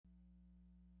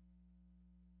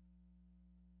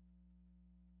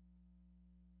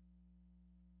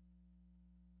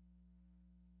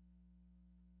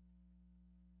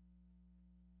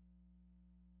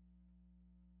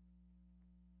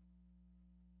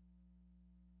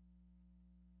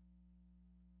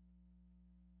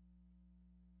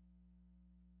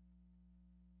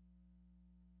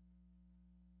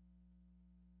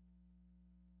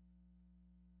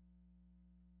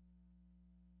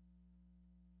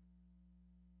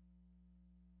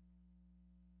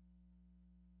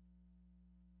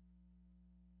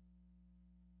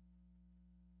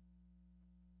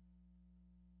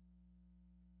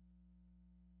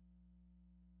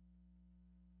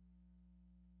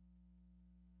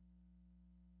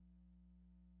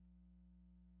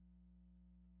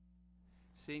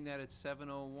Seeing that it's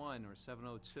 7:01 or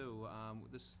 7:02,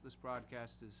 this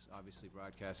broadcast is, obviously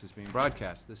broadcast is being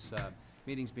broadcast. This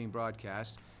meeting's being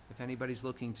broadcast. If anybody's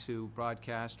looking to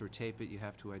broadcast or tape it, you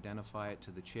have to identify it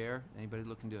to the chair. Anybody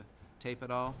looking to tape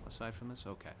it all, aside from this?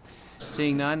 Okay.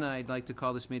 Seeing none, I'd like to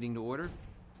call this meeting to order.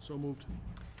 So moved.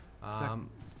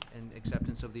 And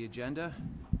acceptance of the agenda.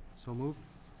 So moved.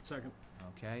 Second.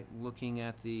 Okay, looking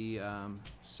at the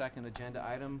second agenda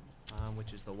item,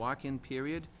 which is the walk-in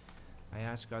period. I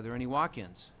ask, are there any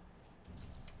walk-ins?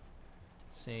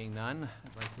 Seeing none,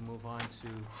 I'd like to move on to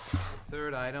the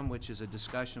third item, which is a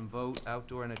discussion vote,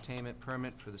 outdoor entertainment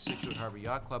permit for the Scituate Harbor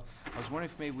Yacht Club. I was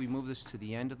wondering if maybe we move this to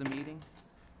the end of the meeting?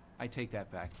 I take that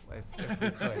back, if we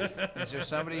could. Is there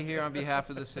somebody here on behalf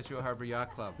of the Scituate Harbor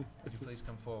Yacht Club? Would you please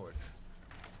come forward?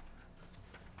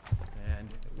 And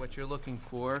what you're looking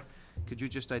for, could you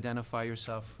just identify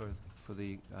yourself for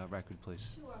the record, please?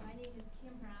 Sure. My name is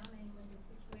Kim Brown. I'm with the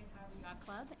Scituate Harbor Yacht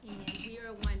Club, and we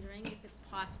are wondering if it's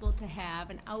possible to have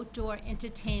an outdoor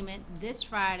entertainment this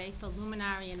Friday for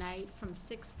Luminaria Night from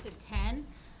 6 to 10.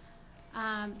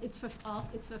 It's for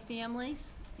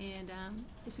families, and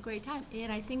it's a great time.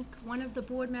 And I think one of the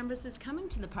board members is coming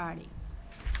to the party.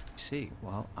 See,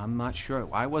 well, I'm not sure.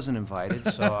 I wasn't invited,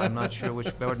 so I'm not sure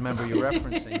which board member you're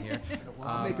referencing here.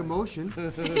 I'll make a motion.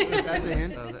 That's a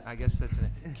hint. So I guess that's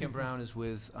it. Kim Brown is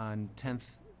with on 10th,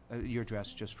 your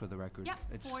address, just for the record. Yep,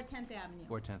 It's 4 10th Avenue.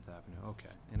 4 10th Avenue, okay.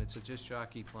 And it's a disc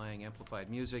jockey playing amplified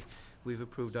music. We've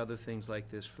approved other things like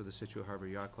this for the Scituate Harbor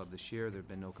Yacht Club this year. There have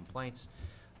been no complaints.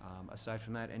 Aside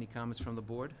from that, any comments from the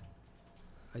board?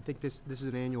 I think this is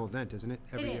an annual event, isn't it?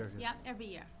 It Every is, year. yep, every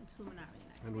year. It's Luminaria Night.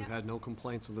 And we've Yep. had no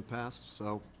complaints in the past,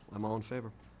 so I'm all in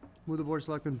favor. Move the Board of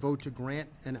Selectmen vote to grant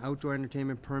an outdoor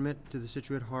entertainment permit to the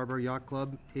Scituate Harbor Yacht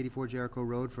Club, 84 Jericho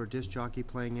Road, for a disc jockey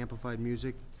playing amplified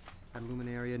music at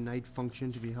Luminaria Night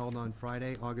function to be held on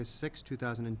Friday, August 6,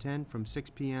 2010, from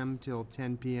 6 p.m. till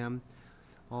 10 p.m.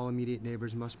 All immediate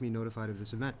neighbors must be notified of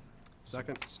this event.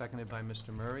 Second. Seconded by Mr.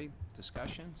 Murray.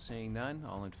 Discussion, seeing none,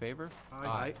 all in favor?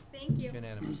 Aye. Thank you.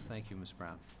 Unanimous. Thank you, Ms.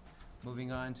 Brown.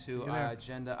 Moving on to you there.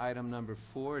 agenda item number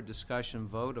 4, discussion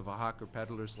vote of a hawker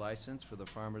peddler's license for the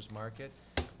farmer's market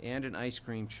and an ice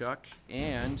cream truck,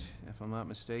 and, if I'm not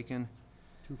mistaken,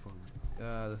 Two phone.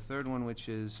 the third one, which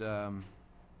is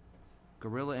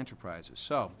Guerrilla Enterprises.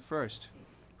 So, first,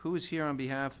 who is here on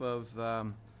behalf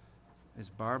of, is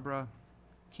Barbara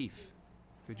Keefe?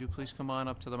 Could you please come on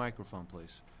up to the microphone,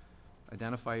 please?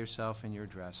 Identify yourself and your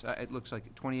address. It looks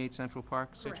like 28 Central Park,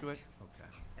 Scituate? Okay.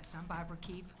 Yes, I'm Barbara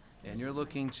Keefe. And you're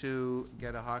looking to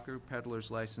get a hawker peddler's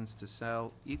license to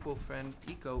sell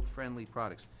eco-friendly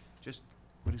products. Just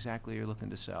what exactly are you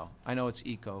looking to sell? I know it's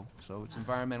eco, so it's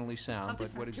environmentally sound,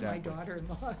 but what exactly? To my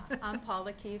daughter-in-law. I'm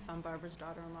Paula Keefe, I'm Barbara's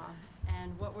daughter-in-law.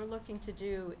 And what we're looking to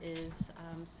do is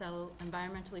sell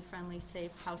environmentally friendly, safe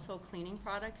household cleaning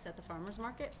products at the farmer's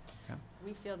market. Okay.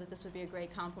 We feel that this would be a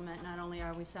great complement. Not only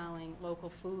are we selling local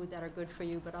food that are good for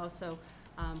you, but also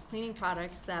cleaning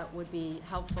products that would be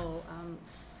helpful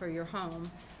for your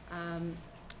home.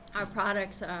 Our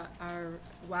products are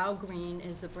Wow Green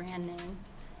is the brand name,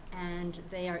 and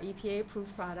they are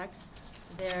EPA-approved products.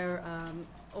 They're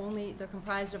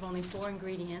comprised of only 4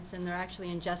 ingredients, and they're actually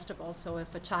ingestible, so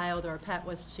if a child or a pet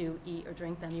was to eat or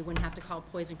drink them, you wouldn't have to call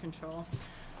poison control.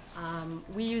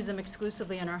 We use them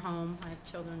exclusively in our home. I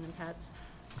have children and pets.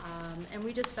 And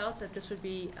we just felt that this would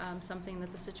be something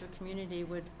that the Scituate community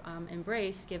would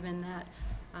embrace, given that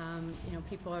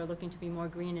people are looking to be more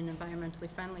green and environmentally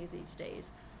friendly these days.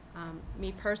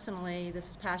 Me personally, this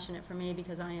is passionate for me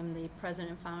because I am the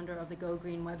president and founder of the Go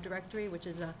Green web directory, which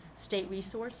is a state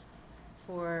resource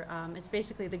for, it's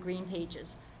basically the green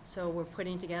pages. So we're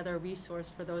putting together a resource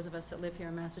for those of us that live here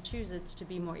in Massachusetts to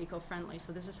be more eco-friendly.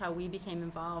 So this is how we became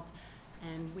involved,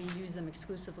 and we use them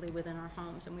exclusively within our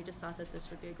homes, and we just thought that this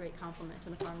would be a great complement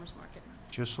to the farmer's market.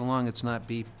 Just so long it's not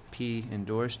BP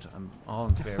endorsed, I'm all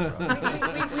in favor of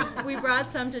it. We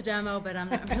brought some to demo, but I'm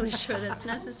not really sure that's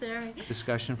necessary.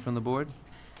 Discussion from the board?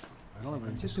 I don't have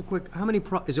any. Just a quick, how many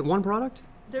is it one product?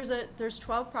 There's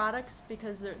 12 products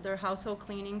because they're household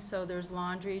cleaning, so there's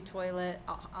laundry, toilet,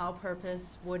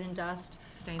 all-purpose, wood and dust.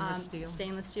 Stainless steel.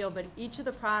 Stainless steel, but each of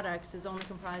the products is only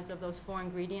comprised of those 4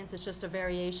 ingredients. It's just a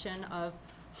variation of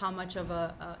how much of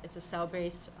it's a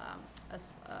cell-based,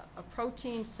 a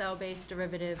protein cell-based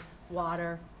derivative,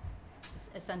 water,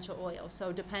 essential oil.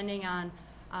 So depending on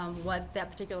what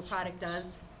that particular product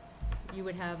does, you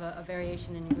would have a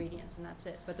variation in ingredients, and that's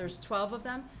it. But there's 12 of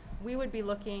them. We would be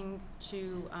looking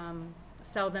to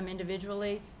sell them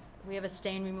individually. We have a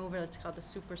stain remover that's called the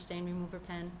Super Stain Remover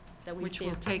Pen that we Which feel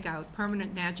will take out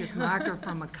permanent magic marker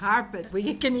from a carpet.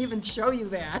 We can even show you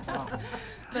that.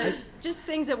 But just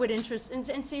things that would interest,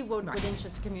 and see what would Right.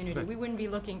 interest the community. Right. We wouldn't be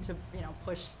looking to,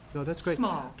 push. No, that's great.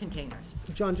 Small containers.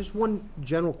 John, just one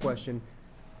general question.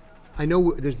 I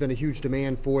know there's been a huge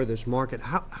demand for this market.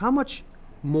 How much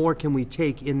more can we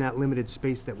take in that limited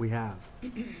space that we have?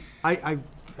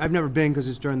 I've never been because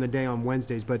it's during the day on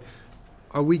Wednesdays, but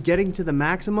are we getting to the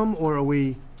maximum or are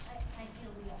we? I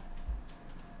feel we are.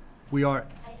 We are.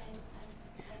 I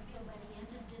feel by the end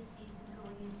of this season,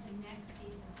 going into next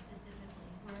season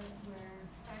specifically, we're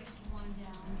starting to wind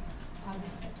down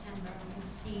August, September, and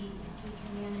we'll see if we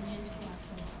can manage into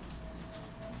October.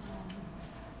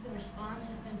 The response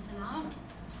has been phenomenal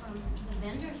from the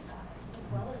vendor side as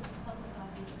well as the public,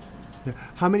 obviously.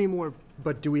 How many more?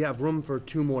 But do we have room for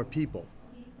 2 more people?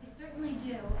 We certainly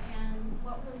do, and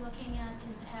what we're looking at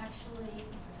is actually,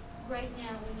 right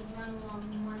now, we would run along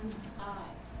one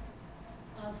side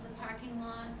of the parking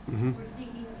lot. Mhm. We're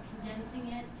thinking of condensing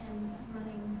it and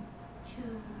running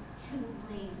two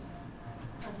lanes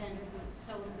of vendor booths,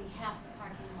 so it'll be half the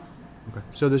parking lot.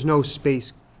 Okay. So there's no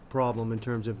space problem in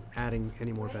terms of adding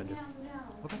any more vendors? Right now,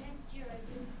 no. Okay. Next year, I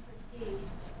do foresee,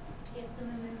 if the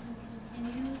momentum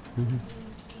continues, Mhm. we do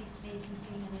see spaces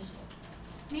being an issue.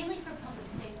 Mainly for public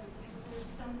safety, because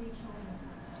there's so many children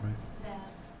Right. that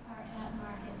are at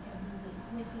market every week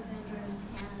with the vendors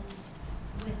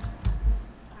and with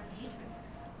our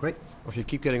patrons. Great. Well, if you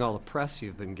keep getting all the press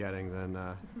you've been getting, then,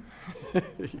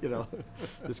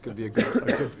 this could be a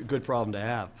good problem to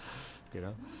have,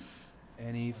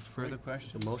 Any further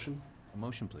questions? A motion? A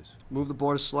motion, please. Move the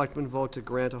Board of Selectmen vote to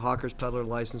grant a hawker's peddler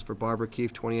license for Barbara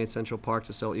Keefe, 28 Central Park,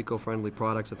 to sell eco-friendly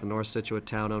products at the North Scituate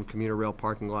Town-owned commuter rail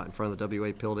parking lot in front of the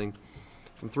W.A. building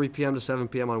from 3 p.m. to 7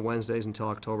 p.m. on Wednesdays until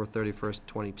October 31st,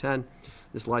 2010.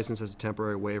 This license has a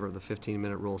temporary waiver of the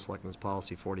 15-minute rule, Selectmen's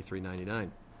Policy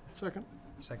 4399. Second.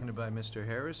 Seconded by Mr.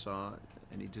 Harris.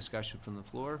 Any discussion from the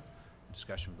floor?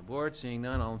 Discussion from the board? Seeing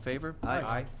none, all in favor? Aye.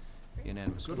 Aye.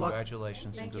 Unanimous. Good luck.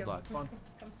 Congratulations and good luck. Fun.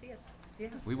 Come see us. Yeah.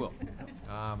 We will.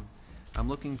 I'm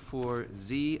looking for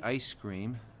Z Ice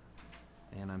Cream,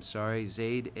 and I'm sorry,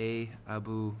 Zaid A.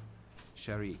 Abu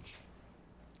Sharik.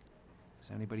 Is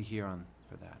anybody here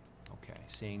for that? Okay,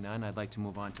 seeing none, I'd like to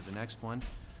move on to the next one,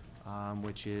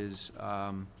 which is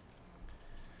a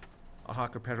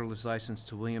hawker peddler's license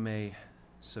to William A.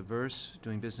 Severse,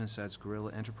 doing business as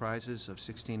Gorilla Enterprises of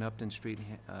 16 Upton Street,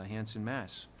 Hanson,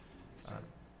 Mass.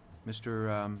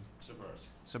 Mr.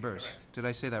 Severse. Did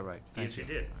I say that right? Thank Yes, you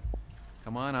did.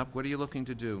 Come on up. What are you looking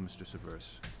to do, Mr.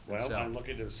 Severse? Well, Sell. I'm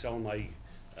looking to sell my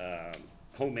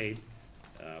homemade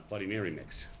Bloody Mary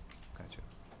mix. Gotcha.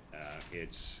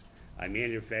 I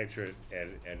manufacture it at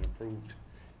an approved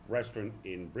restaurant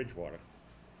in Bridgewater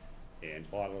and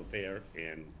bottle it there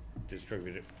and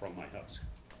distribute it from my house.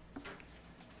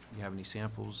 You have any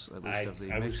samples, at least, of the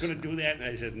mix? I was gonna do that, and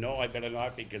I said, no, I better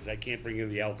not, because I can't bring in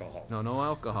the alcohol. No, no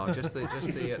alcohol, just the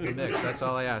mix. That's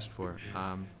all I asked for.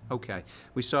 Okay.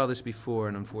 We saw this before,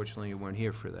 and unfortunately, you weren't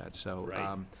here for that, so.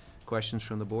 Right. Questions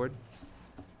from the board?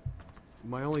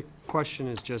 My only question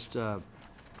is just a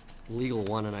legal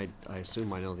one, and I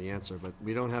assume I know the answer, but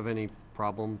we don't have any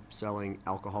problem selling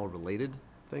alcohol-related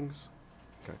things?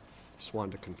 Okay, just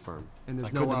wanted to confirm. And there's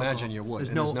I no couldn't alcohol. imagine you would, There's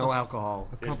and there's no no alcohol.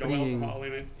 There's no Accompanying. alcohol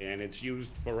in it, and it's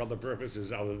used for other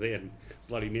purposes other than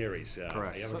Bloody Marys.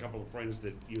 Correct. I have a couple of friends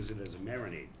that use it as a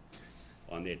marinade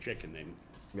on their chicken, and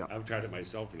Yeah. I've tried it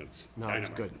myself, and it's No, dynamite.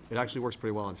 it's good. It actually works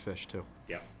pretty well on fish, too.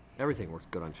 Yeah, Everything works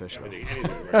good on fish, though. anything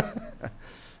works.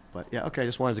 But, yeah, okay,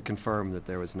 just wanted to confirm that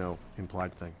there was no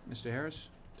implied thing. Mr. Harris,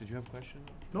 did you have a question?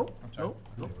 Nope, I'm sorry.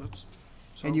 nope, that's.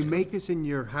 And you sounds make this in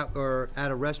your house, or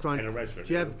at a restaurant? At a restaurant,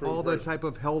 Do you at have an all approved the restaurant. type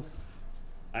of health?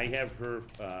 I have her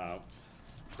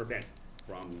permit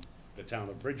from the town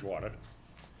of Bridgewater.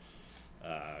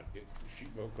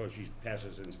 Of course, she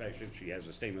passes inspection, she has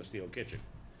a stainless steel kitchen.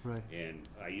 Right. And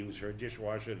I use her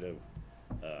dishwasher to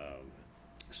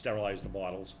sterilize the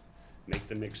bottles, make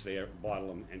the mix there, bottle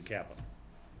them, and cap them.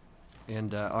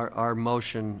 And our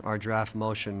motion, our draft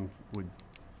motion would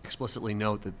explicitly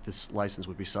note that this license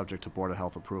would be subject to Board of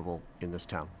Health approval in this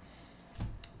town.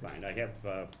 Fine, I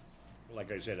have,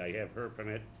 like I said, I have her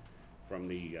permit from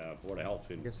the Board of Health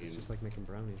I in. guess it's just like making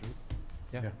brownies,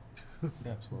 right? Yeah.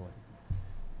 Absolutely.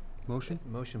 Motion?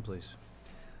 Motion, please.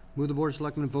 Move the Board of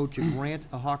Selectmen vote to grant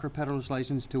a hawker peddler's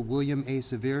license to William A.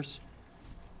 Severse,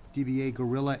 DBA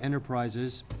Gorilla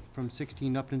Enterprises, from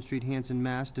 16 Upton Street, Hanson,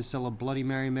 Mass., to sell a Bloody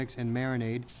Mary mix and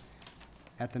marinade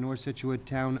at the North Scituate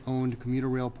Town-owned commuter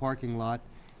rail parking lot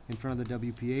in front of the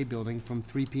WPA building from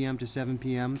 3 p.m. to 7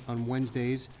 p.m. on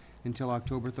Wednesdays until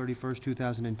October 31st,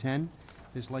 2010.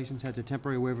 This license has a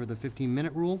temporary waiver of the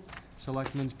 15-minute rule,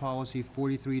 Selectmen's Policy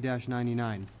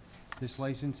 43-99. This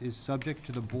license is subject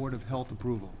to the Board of Health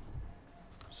approval.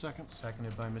 Second.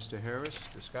 Seconded by Mr. Harris.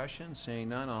 Discussion, seeing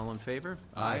none, all in favor?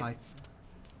 Aye.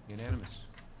 Unanimous.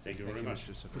 Thank you very much.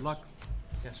 Mr. Sefris. Good luck.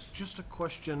 Yes. Just a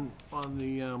question on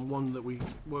the one that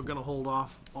we're gonna hold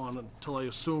off on until I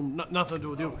assume, nothing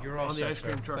to do You're all on the set, ice sir.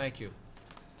 cream truck. Thank you.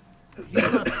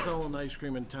 He's not selling ice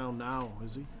cream in town now,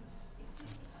 is he?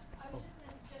 I was just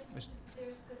gonna suggest, Mis-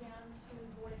 theirs go down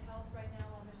to Board of Health right now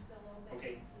while they're still open.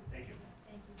 Okay, thank you.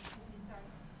 Thank you, excuse me,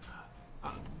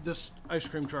 sorry. This ice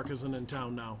cream truck isn't in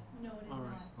town now. No, it is All not.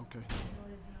 right, okay, No,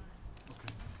 it is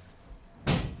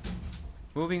not. okay.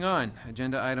 Moving on,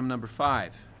 agenda item number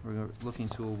 5. We're looking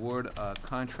to award a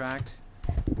contract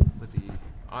with the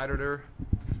auditor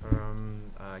from,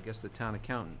 I guess, the town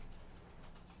accountant.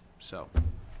 So,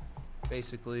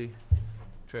 basically,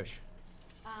 Trish.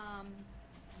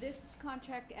 This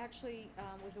contract actually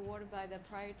was awarded by the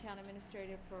prior town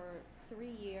administrator for 3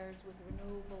 years with a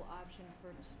renewable option for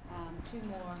 2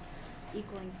 more,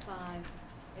 equaling 5.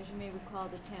 As you may recall,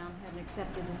 the town hadn't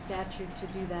accepted the statute to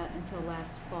do that until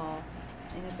last fall,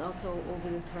 and it's also over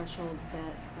the threshold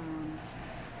that,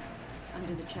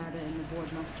 under the charter, and the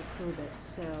board must approve it.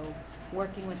 So,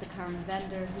 working with the current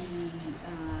vendor, he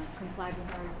complied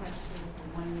with our request for this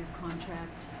 1-year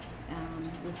contract,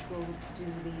 which will do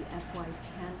the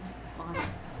FY10 audit.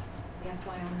 The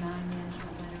FY09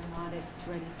 management letter and audit is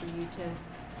ready for you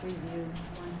to review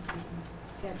once we can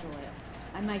schedule it.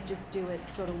 I might just do it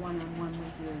sort of one-on-one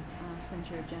with you, since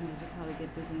your agendas will probably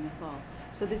get busy in the fall.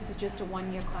 So this is just a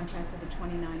 1-year contract for the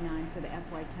 29.9 for the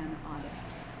FY10 audit,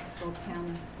 both town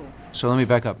and school. So let me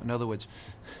back up. In other words,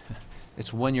 it's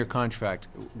a 1-year contract.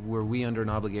 Were we under an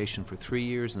obligation for 3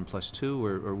 years and plus 2,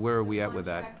 or where are we at with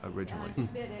that originally? We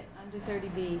bid it under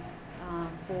 30B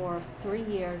for 3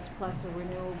 years plus a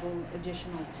renewable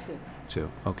additional 2,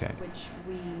 2, okay, which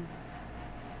we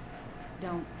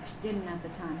didn't at the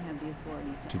time have the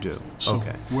authority to to do, actually. So,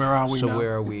 okay. where are we now? So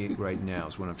where are we right now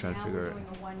is what I'm trying to Now figure we're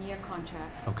out. doing a 1-year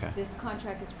contract. Okay, This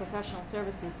contract is professional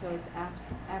services, so it's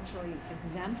actually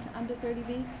exempt under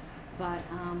 30B. But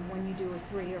when you do a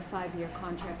 3 or 5-year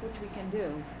contract, which we can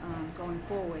do going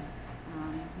forward,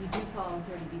 you do follow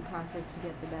a 30B process to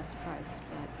get the best price,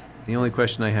 but. the only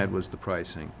question I had was the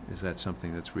pricing. Is that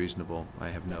something that's reasonable? I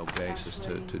have no it's basis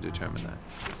to actually, determine that.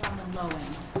 It's on the low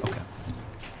end, Okay.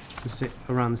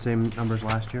 Around the same numbers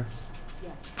last year,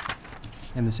 yes,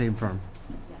 and the same firm.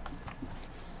 yes.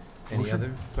 Any Motion?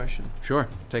 other question? Sure,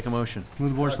 take a motion. Move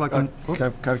the Board of Selectmen, Can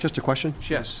I have just a question?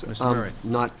 Yes, Mr. Murray.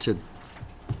 Not to,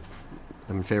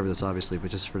 I'm in favor of this, obviously, but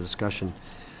just for discussion.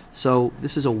 So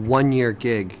this is a 1-year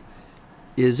gig.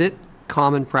 Is it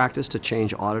common practice to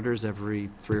change auditors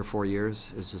every 3 or 4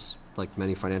 years? Is this like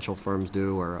many financial firms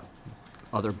do, or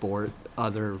other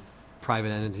private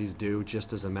entities do,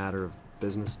 just as a matter of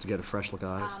business to get a fresh look of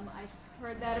eyes? I've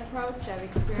heard that approach, I've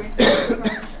experienced that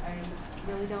approach. I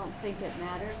really don't think it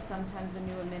matters. Sometimes a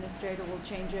new administrator will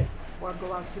change it or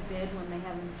go out to bid when they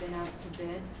haven't been out to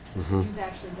bid. You've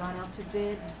actually gone out to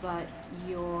bid, but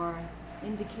your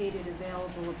indicated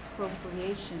available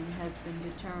appropriation has been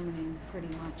determining pretty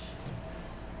much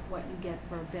what you get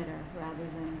for a bidder rather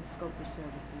than the scope of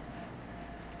services.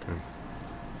 Okay.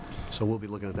 So we'll be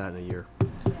looking at that in a year.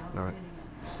 Yeah, All right. bidding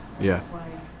it. Yeah.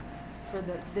 For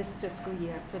this fiscal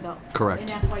year, for the. Correct. In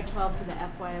FY12 for the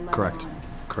FY11 Correct. audit.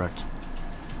 Correct.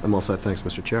 I'm all set, thanks,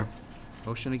 Mr. Chair.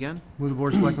 Motion again? move the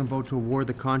Board of Selectmen vote to award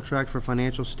the contract for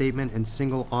financial statement and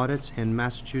single audits and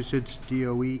Massachusetts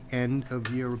DOE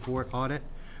end-of-year report audit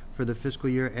for the fiscal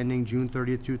year ending June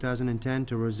 30th, 2010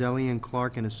 to Roselli and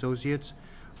Clark and Associates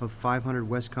of 500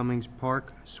 West Cummings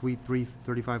Park, Suite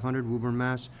 3500, Woburn,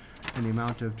 Mass., in the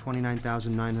amount of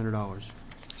 $29,900.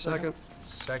 Second.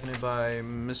 Seconded by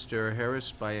Mr.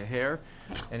 Harris by a hair.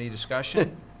 Any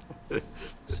discussion?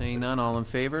 Seeing none, all in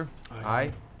favor?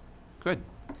 Aye. Good.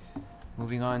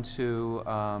 Moving on to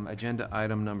agenda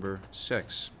item number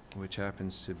 6, which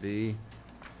happens to be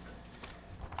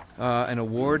an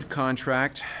award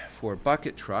contract for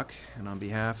bucket truck, and on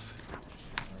behalf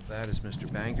of that is Mr.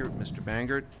 Bangert. Mr.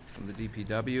 Bangert from the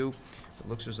DPW. It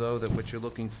looks as though that what you're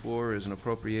looking for is an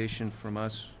appropriation from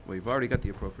us. Well, you've already got the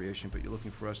appropriation, but you're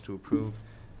looking for us to approve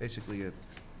basically a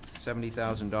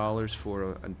 $70,000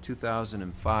 for a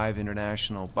 2005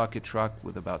 International bucket truck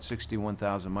with about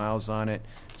 61,000 miles on it.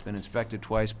 It's been inspected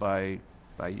twice by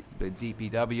the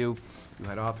DPW. You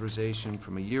had authorization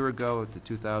from a year ago at the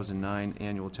 2009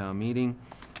 annual town meeting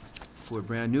for a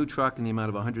brand-new truck in the amount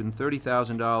of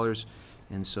 $130,000,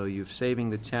 and so you're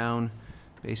saving the town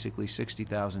basically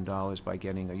 $60,000 by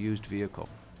getting a used vehicle.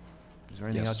 Is there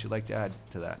anything Yes. else you'd like to add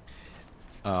to that?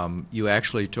 You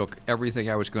actually took everything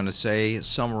I was going to say,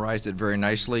 summarized it very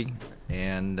nicely,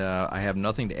 and I have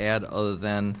nothing to add other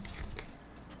than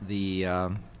we'd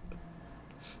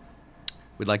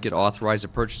like you to authorize the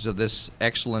purchase of this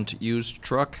excellent used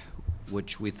truck,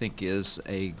 which we think is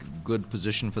a good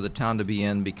position for the town to be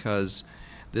in, because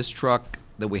this truck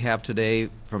that we have today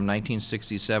from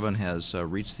 1967 has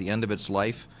reached the end of its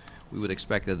life. We would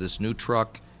expect that this new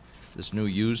truck, this new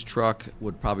used truck,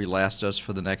 would probably last us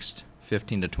for the next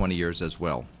 15 to 20 years as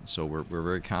well. So we're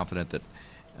very confident that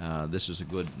this is a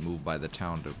good move by the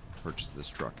town to purchase this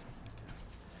truck.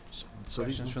 So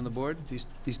these, Questions from the board?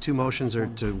 these two motions are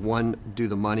to, one, do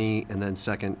the money, and then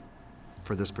second,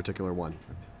 for this particular one.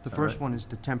 The first one is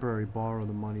to temporarily borrow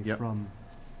the money Yep. from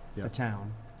the Yep.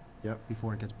 town Yep.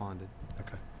 before it gets bonded.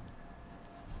 Okay.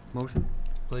 Motion?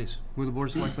 Please. Will the Board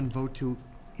of Selectmen vote to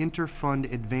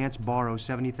interfund advance borrow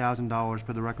 $70,000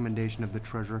 per the recommendation of the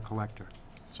treasurer collector?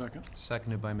 Second?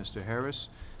 Seconded by Mr. Harris.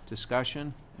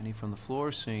 Discussion? Any from the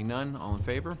floor? Seeing none, all in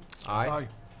favor? Aye.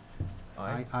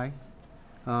 Aye.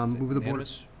 Is it Move the Board,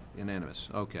 unanimous? Unanimous,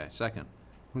 okay. Second.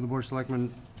 will the Board of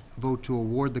Selectmen vote to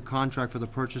award the contract for the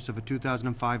purchase of a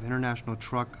 2005 International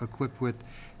truck equipped with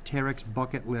Terex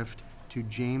bucket lift to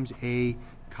James A.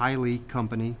 Kiley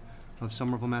Company of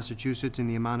Somerville, Massachusetts, in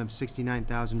the amount of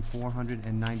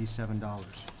 $69,497.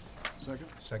 Second?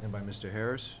 Second by Mr.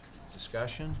 Harris.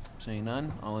 Discussion? Seeing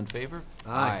none, all in favor?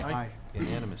 Aye.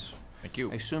 Unanimous. Thank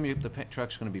you. I assume the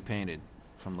truck's gonna be painted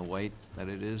from the white that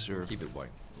it is, or? Keep it white.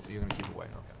 You're gonna keep it white,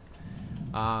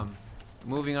 okay.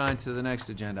 Moving on to the next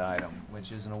agenda item,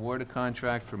 which is an award of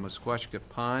contract for Musquashka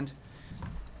Pond.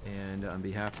 And on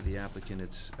behalf of the applicant,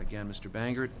 it's again Mr.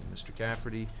 Bangert and Mr.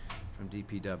 Cafferty from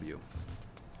DPW.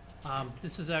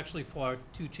 This is actually for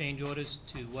two change orders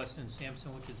to Weston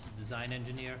Sampson, which is the design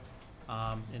engineer,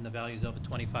 and the value's over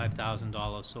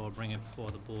 $25,000, so we'll bring it before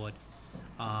the board.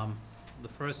 The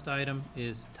first item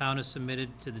is town has submitted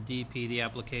to the DP the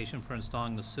application for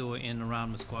installing the sewer in and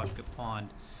around Musquashka Pond.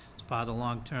 It's part of the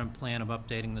long-term plan of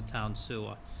updating the town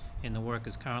sewer, and the work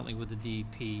is currently with the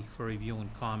DEP for review and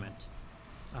comment.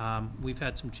 We've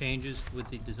had some changes with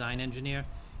the design engineer,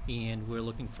 and we're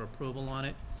looking for approval on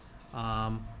it.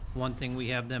 One thing we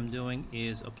have them doing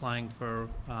is applying for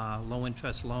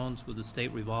low-interest loans with the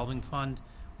state revolving fund,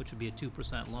 which would be a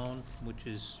 2% loan, which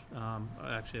is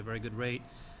actually a very good rate.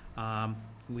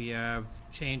 We have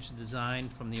changed the design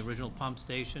from the original pump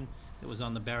station that was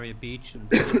on the Barrier Beach and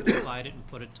simplified it and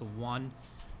put it to one,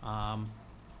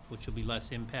 which will be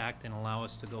less impact and allow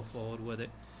us to go forward with it.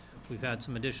 We've had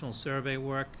some additional survey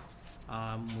work.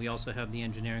 We also have the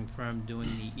engineering firm doing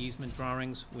the easement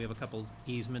drawings. We have a couple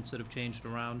easements that have changed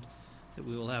around that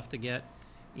we will have to get.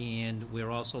 And we're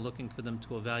also looking for them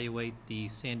to evaluate the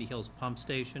Sandy Hills pump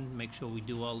station, make sure we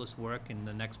do all this work, and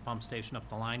the next pump station up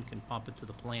the line can pump it to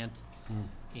the plant.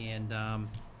 And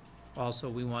also,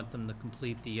 we want them to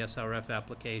complete the SRF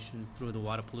application through the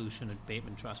Water Pollution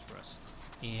Abatement Trust for us.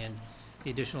 And the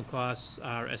additional costs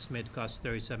are estimated to cost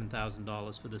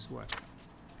 $37,000 for this work.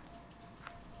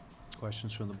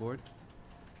 Questions from the board?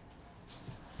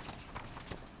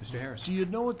 Mr. Harris? Do you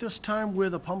know at this time where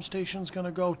the pump station's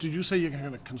gonna go? Did you say you're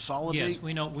gonna consolidate? Yes,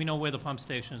 we know where the pump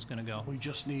station is gonna go. We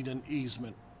just need an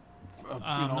easement. You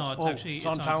No, know- it's oh, actually, it's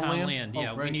on town land. Oh,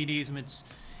 Yeah, we great. need easements.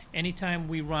 Anytime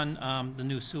we run the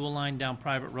new sewer line down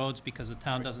private roads, because the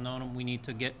town doesn't own them, we need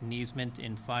to get an easement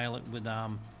and file it with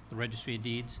the Registry of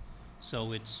Deeds.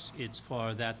 So it's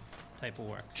for that type of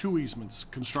work. Two easements,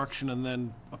 construction and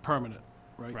then a permanent,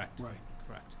 right? Correct. Right.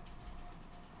 Correct.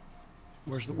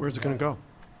 Where's it gonna go?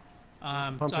 It's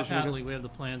off station again? Hadley. We have the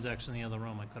plans actually in the other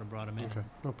room. I could have brought them in. Okay,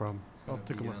 no problem. I'll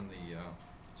take a look. On the,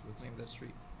 what's the name of that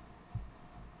street?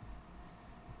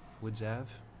 Woods Ave?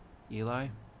 Eli?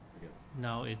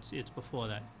 No, it's before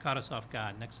that. Caught us off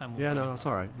guard. Next time we'll. Yeah, bring no, it. it's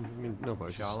all right. I mean, no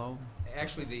budget. Shallow?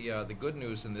 Actually, the good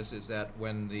news in this is that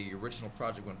when the original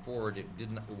project went forward, it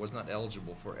was not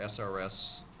eligible for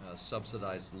SRS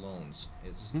subsidized loans.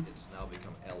 It's now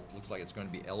become, looks like it's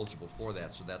going to be eligible for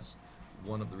that, so that's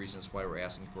one of the reasons why we're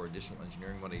asking for additional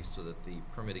engineering money, so that the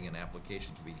permitting and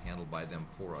application can be handled by them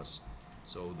for us.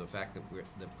 So the fact that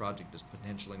the project is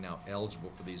potentially now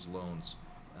eligible for these loans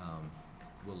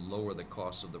will lower the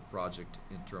cost of the project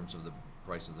in terms of the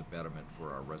price of the betterment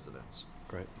for our residents.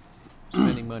 Great.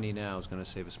 Spending money now is gonna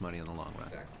save us money in the long run.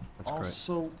 Exactly. That's great.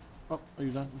 Also, oh, are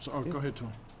you done? I'm sorry. Oh, go ahead,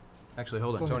 Tony. Actually,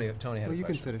 hold on, Go ahead. Tony had Well, a you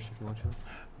can question. finish if you want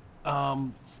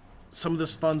to. Some of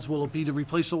this funds, will it be to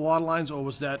replace the water lines, or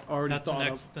was that already That's thought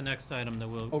of? the next item that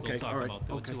we'll Okay, talk all right, about.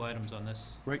 There were okay. 2 items on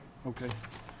this. Right, okay.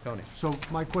 Tony? So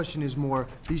my question is more,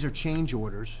 these are change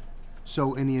orders.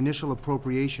 So in the initial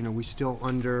appropriation, are we still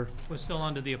under We're still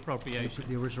under the appropriation,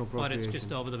 the original but appropriation? it's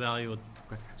just over the value of,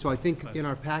 Okay. So I think in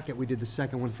our packet, we did the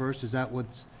second one first, is that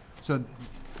what's, so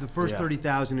the first Yeah.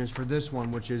 30,000 is for this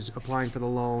one, which is applying for the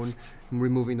loan, and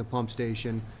removing the pump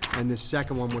station, and this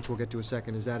second one, which we'll get to a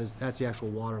second, that's the actual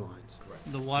water lines.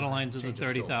 the water lines are the Change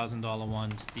of scope. $30,000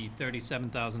 ones, the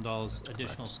 $37,000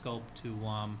 additional scope to,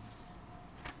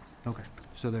 Okay,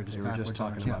 so they're just They were backwards. just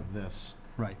talking yeah. about this,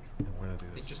 Right, and we're gonna do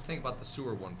this. Just think about the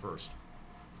sewer one first.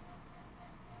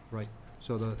 right.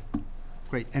 So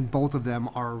great, and both of them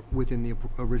are within the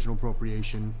original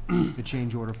appropriation. The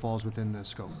change order falls within the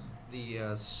scope.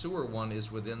 The sewer one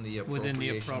is within the within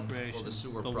the appropriation for appropriation. the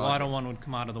sewer The project. water one would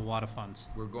come out of the water funds.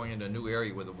 We're going into a new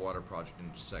area with the water project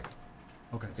in just a second.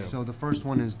 Okay, so the first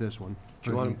one is this one.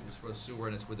 Do you want It's for the sewer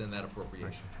and it's within that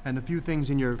appropriation. And the few things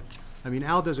in your, I mean,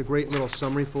 Al does a great little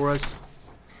summary for us.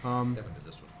 Kevin did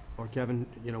this one. Or Kevin,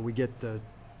 you know, we get the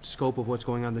scope of what's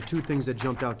going on. The two things that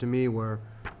jumped out to me were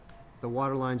the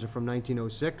water lines are from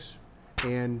 1906,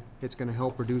 and it's gonna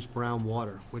help reduce brown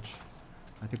water, which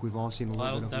I think we've all seen a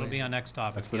little bit of That'll be lately. our next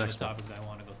topic, That's the the other next one. topic that I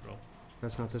wanna go through.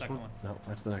 That's not this Second one? No,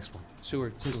 that's the next one.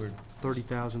 Sewer, Says sewer,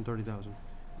 30,000.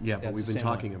 Yeah, That's but we've the been same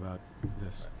one. talking about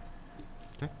this.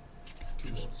 Two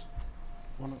votes.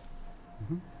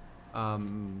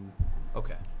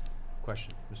 okay.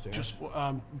 Question, Mr. Harris? Just,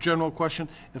 general question,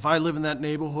 if I live in that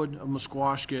neighborhood of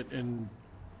Musquashkett and,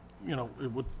 you know,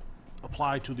 it would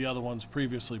apply to the other ones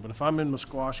previously, but if I'm in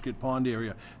Musquashkett Pond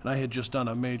area and I had just done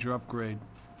a major upgrade,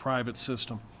 private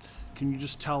system, can you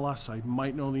just tell us, I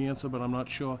might know the answer, but I'm not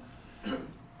sure,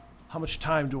 how much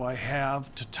time do I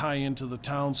have to tie into the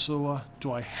town sewer?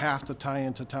 Do I have to tie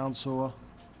into town sewer?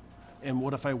 And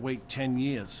what if I wait 10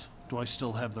 years? Do I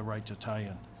still have the right to tie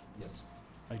in? Yes.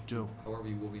 I do. However,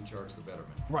 you will be charged the betterment.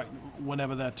 Right,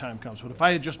 whenever that time comes. But if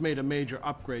I had just made a major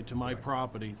upgrade to my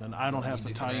property, then I don't You have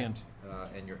need to tie in.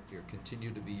 connect, And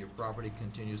your property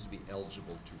continues to be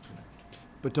eligible to connect.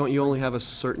 But don't you only have a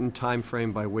certain time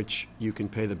frame by which you can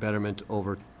pay the betterment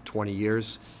over 20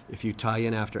 years? If you tie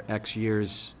in after X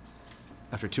years,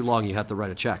 after too long, you have to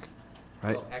write a check,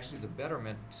 right? Well, actually, the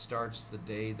betterment starts the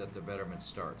day that the betterment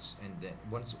starts. And then,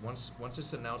 once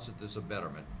it's announced that there's a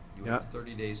betterment, you have Yeah.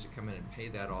 30 days to come in and pay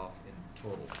that off in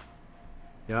total,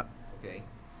 Yeah, okay?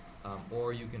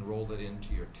 Or you can roll it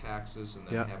into your taxes and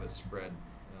then Yeah. have it spread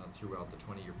throughout the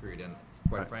 20-year period. And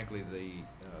quite Right. frankly, the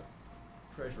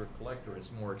treasurer collector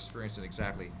is more experienced in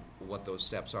exactly what those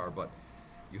steps are, but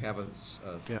you have a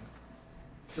yeah.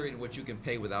 period in which you can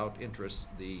pay without interest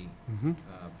the Mm-hmm.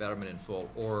 betterment in full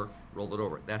or roll it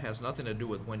over. That has nothing to do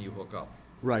with when you hook up.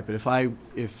 Right, but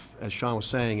if, as Sean was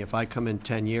saying, if I come in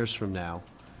 10 years from now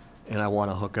and I want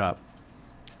to hook up,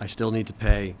 I still need to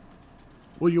pay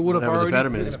Well, you would have whatever the already.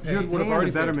 betterment is. You're You would have paying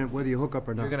already the paid. betterment whether you hook up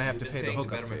or not. You're gonna have You've to been pay the paying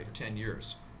hookup fee. betterment for 10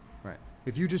 years. Right.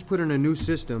 If you just put in a new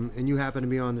system and you happen to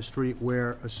be on the street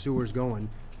where a sewer's going,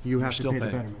 you have to still pay the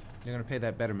paying. betterment. You're gonna pay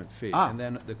that betterment fee. Ah. And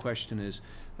then the question is,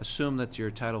 assume that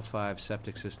your Title V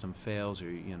septic system fails, or,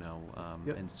 you know,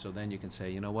 Yep. and so then you can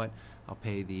say, you know what, I'll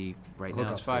pay right now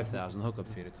Hookup it's fee. 5,000, the hookup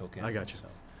fee to Coke I got you. so.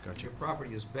 Gotcha. Your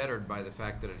property is bettered by the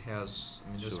fact that it has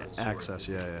municipal sewer. Access,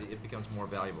 yeah, yeah. It becomes more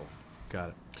valuable. Got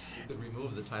it. You could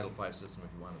remove the Title V system if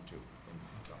you wanted to.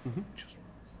 and hook up.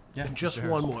 Yeah, And just Mr.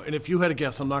 one Harris. more, and if you had a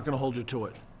guess, I'm not gonna hold you to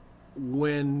it.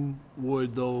 When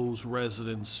would those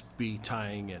residents be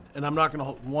tying in? And I'm not gonna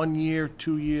hold, 1 year,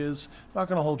 2 years, not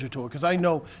gonna hold you to it, because I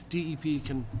know DEP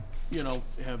can, you know,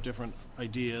 have different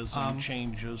ideas and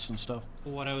changes and stuff.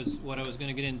 What I was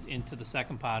gonna get into the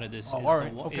second part of this is Oh, all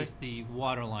right, okay. is the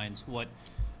water lines,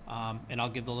 and I'll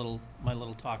give my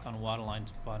little talk on water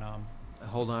lines, but,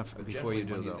 Hold on But before you do,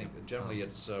 generally, though. when think- Generally,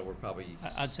 it's, we're probably.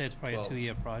 I'd say it's probably a 12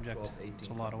 2-year project. 12 to 18 It's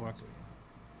a lot of work. months,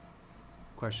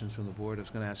 Questions from the board? I was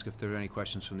gonna ask if there are any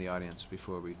questions from the audience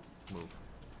before we move.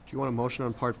 Do you want a motion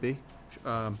on Part B?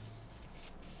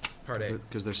 Part A.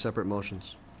 Because they're separate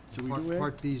motions. Do we Part do A?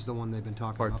 Part B is the one they've been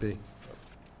talking Part about. B.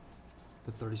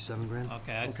 The 37 grand?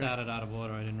 Okay, I started out of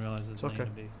order, I didn't realize it was It's an A okay. to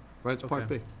B. Right, it's Part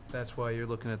Okay. B. That's why you're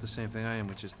looking at the same thing I am,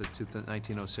 which is the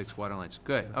 1906 water lines.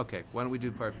 Good, okay, why don't we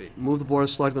do Part B? Move the Board of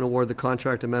Selectmen award the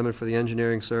contract amendment for the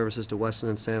engineering services to Weston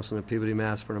and Sampson of Peabody,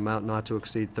 Mass. for an amount not to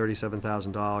exceed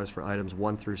 $37,000 for items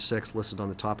 1 through 6 listed on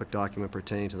the topic document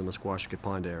pertaining to the Musquashkett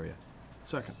Pond area.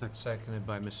 Second. Seconded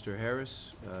by Mr.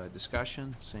 Harris.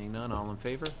 Discussion, seeing none, all in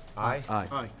favor? Aye. Aye.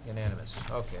 Aye. Unanimous.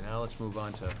 Okay, now let's move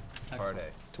on to Part A.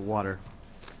 To water.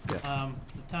 The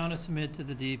town has submitted to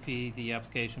the DEP the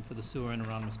application for the sewer in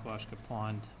around Musquashkett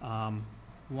Pond.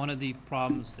 One of the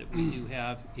problems that we do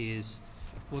have is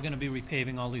we're gonna be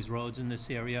repaving all these roads in this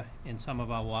area, and some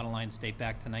of our water lines date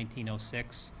back to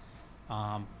 1906.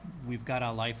 We've got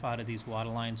our life out of these water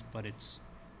lines, but it's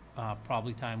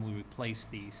probably time we replace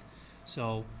these.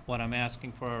 So what I'm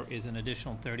asking for is an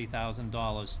additional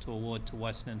 $30,000 to award to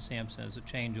Weston and Sampson as a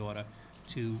change order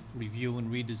to review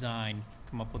and redesign,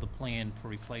 come up with a plan for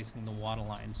replacing the water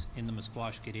lines in the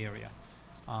Musquashkett area.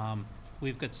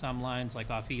 We've got some lines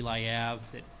like off Eli Ave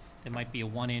that there might be a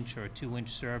 1-inch or a 2-inch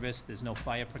service. There's no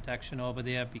fire protection over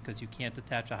there because you can't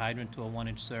attach a hydrant to a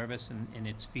 1-inch service, and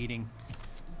it's feeding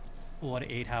 4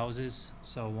 to 8 houses.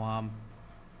 So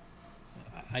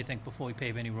I think before we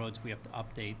pave any roads, we have to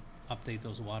update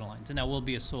those water lines. And that will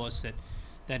be a source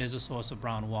that is a source of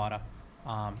brown water.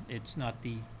 It's not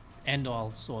the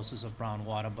end-all sources of brown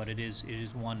water, but it is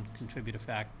one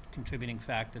contributing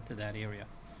factor to that area.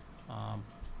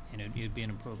 And it'd be an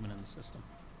improvement in the system.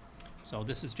 So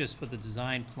this is just for the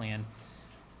design plan.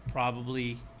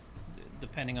 Probably,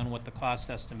 depending on what the cost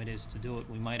estimate is to do it,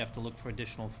 we might have to look for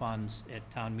additional funds at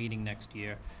town meeting next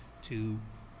year to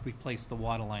replace the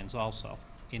water lines also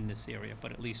in this area.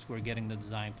 But at least we're getting the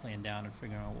design plan down and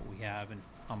figuring out what we have and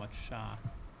how much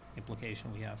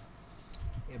implication we have.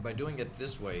 And by doing it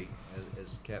this way,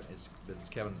 as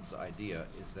Kevin's idea,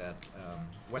 is that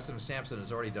Weston and Sampson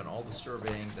has already done all the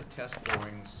surveying, the test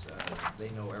borings, they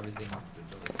know everything, they've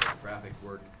done the topographic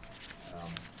work.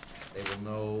 They will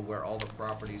know where all the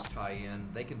properties tie in.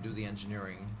 They can do the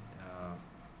engineering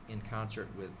in concert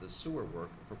with the sewer work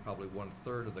for probably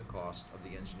 1/3 of the cost of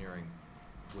the engineering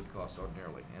would cost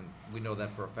ordinarily. And we know that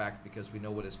for a fact because we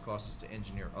know what it costs us to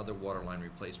engineer other water line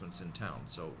replacements in town.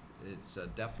 So it's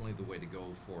definitely the way to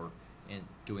go for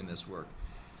doing this work.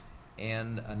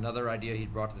 And another idea he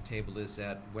brought to the table is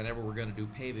that whenever we're going to do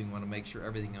paving, we want to make sure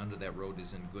everything under that road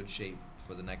is in good shape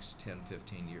for the next 10,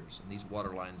 15 years. And these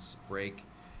water lines break.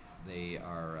 They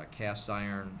are cast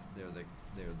iron. They're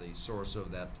the source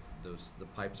of the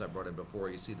pipes I brought in before.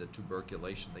 You see the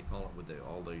tuberculation they call it with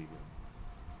all the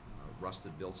rust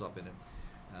that builds up in it.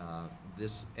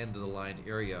 This end of the line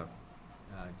area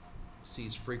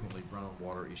sees frequently brown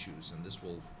water issues, and this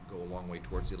will go a long way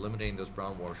towards eliminating those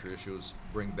brown water issues,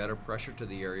 bring better pressure to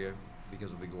the area because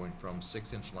we'll be going from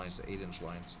 6-inch lines to 8-inch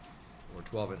lines or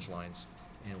 12-inch lines,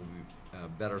 and we'll be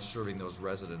better serving those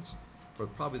residents. For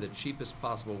probably the cheapest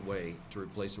possible way to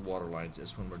replace the water lines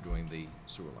is when we're doing the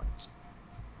sewer lines.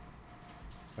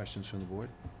 Questions from the board?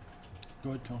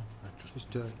 Go ahead, Tom.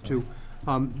 Just two.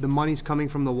 The money's coming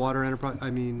from the water enterprise,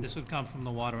 This would come from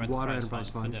the water Water enterprise enterprise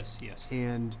fund for fund. this, yes.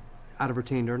 and out of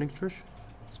retained earnings, Trish?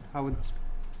 How would, It's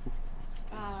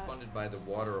funded by the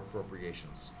water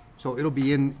appropriations. so it'll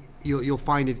be in, you'll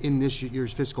find it in this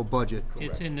year's fiscal budget?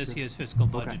 It's in this year's fiscal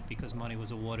budget because money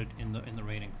was awarded in the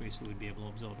rate increase, so we'd be able to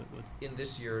absorb it with. In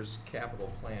this year's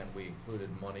capital plan, we included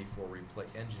money for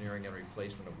engineering and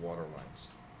replacement of water lines.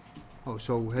 Oh,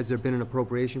 so has there been an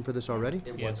appropriation for this already?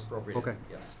 It was Yes. appropriated, Okay.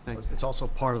 yes. Thanks. It's also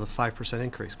part of the 5%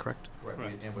 increase, correct? Correct,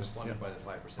 Correct. and was funded by the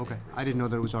 5% Okay, increase. I didn't know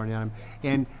that it was already on him.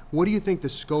 And what do you think the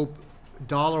scope,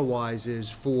 dollar-wise,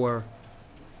 is for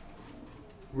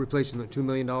replacing the $2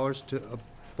 million to a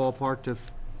ballpark to,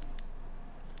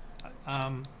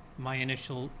 My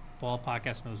initial ballpark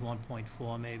estimate was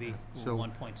 1.4 maybe, So-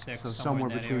 1.6, so somewhere somewhere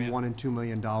in that between area. $1 and $2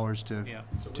 million to, Yeah.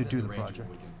 So to within do the range of project.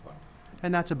 what we can fund.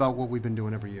 and that's about what we've been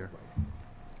doing every year. Right.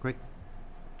 Great.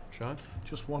 Sean?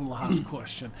 Just one last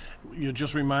question. You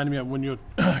just reminded me of when you're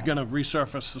gonna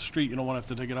resurface the street, you don't want to have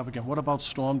to dig it up again. What about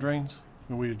storm drains?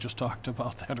 We had just talked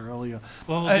about that earlier.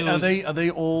 What we'll do is- Are they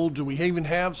old? Do we even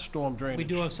have storm drainage? We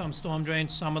do have some storm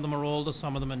drains, some of them are older,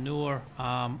 some of them are newer.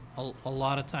 A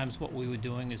lot of times what we were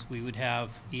doing is we would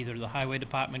have either the highway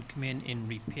department come in and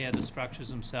repair the structures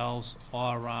themselves,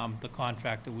 or the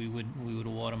contractor, we would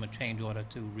award them a change order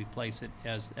to replace it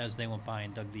as they went by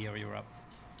and dug the area up.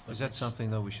 Is that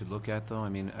something, though, we should look at, though? I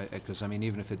mean, because,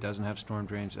 even if it doesn't have storm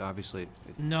drains, obviously,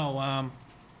 No,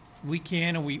 we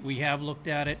can, and we have looked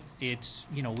at it. It's,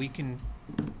 we can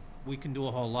do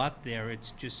a whole lot there.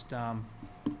 It's just,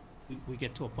 we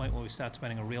get to a point where we start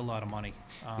spending a real lot of money.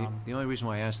 the only reason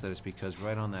why I asked that is because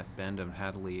right on that bend of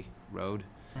Hadley Road,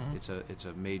 Mhm. it's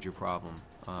a major problem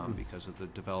because of the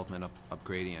development up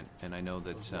gradient, and I know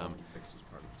that, Those will all be fixed as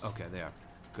part of this. okay, they are,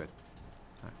 good.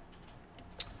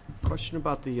 Question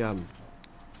about the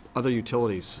other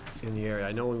utilities in the area.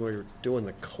 I know when we were doing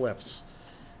the cliffs,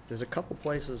 there's a couple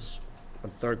places on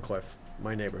Third Cliff,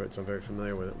 my neighborhood, so I'm very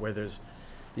familiar with it, where the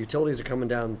utilities are coming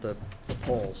down the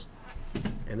poles,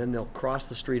 and then they'll cross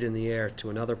the street in the air to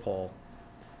another pole,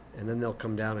 and then they'll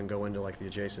come down and go into like the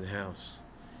adjacent house.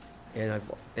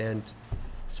 And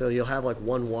so you'll have like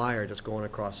one wire just going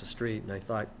across the street, and I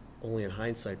thought, only in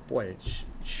hindsight, boy,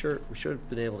 we should have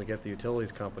been able to get the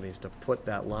utilities companies to put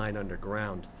that line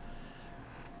underground.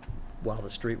 while the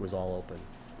street was all open,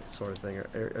 sort of thing.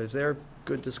 Is there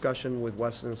good discussion with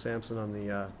Weston and Sampson on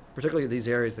the, particularly these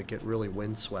areas that get really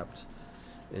windswept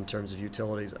in terms of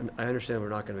utilities? And I understand we're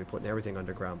not gonna be putting everything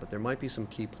underground, but there might be some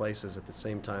key places at the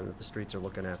same time that the streets are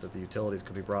looking at, that the utilities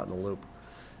could be brought in the loop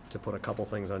to put a couple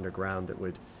things underground that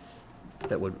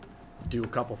would do a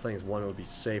couple things. One, it would be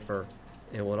safer,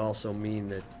 and would also mean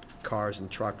that cars and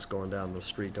trucks going down the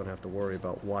street don't have to worry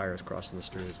about wires crossing the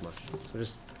street as much. So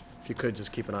just, if you could,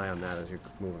 just keep an eye on that as you're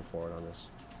moving forward on this.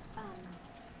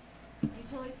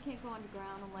 Utilities can't go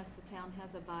underground unless the town has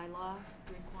a bylaw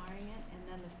requiring it, and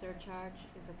then the surcharge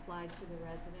is applied to the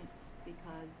residents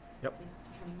because Yep. it's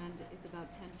tremendous, it's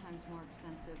about 10 times more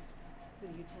expensive for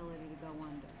the utility to go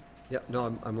under. Yeah,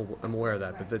 no, I'm aware of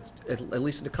that, but that, at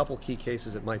least in a couple key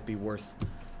cases, it might be worth,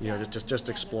 Yeah, just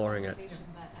the exploring it. conversation,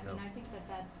 But, I No. mean, I think that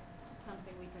that's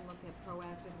something we can look at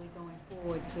proactively going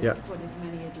forward Yeah. to put as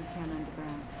many as we can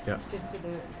underground. Yeah. Just for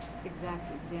the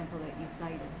exact example that you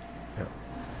cited. Yeah.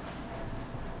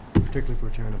 Particularly if we're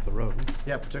tearing up the road.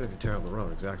 Yeah, particularly if you tear up the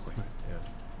road, exactly. Yeah.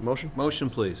 Motion? Motion,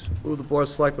 please. Move the Board of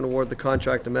Selectmen award the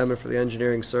contract amendment for the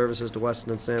engineering services to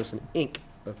Weston and Sampson, Inc.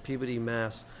 of Peabody,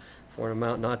 Mass. for an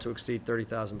amount not to exceed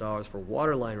 $30,000 for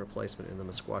water line replacement in the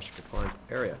Musquashnet Pond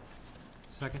area.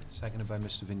 Second? Seconded by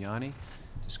Mr. Vignani.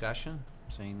 Discussion?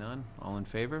 Seeing none. All in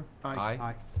favor?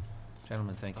 Aye.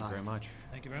 Gentlemen, thank you Aye. very much.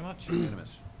 Thank you very much.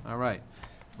 Unanimous. All right.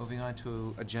 Moving on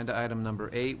to agenda item number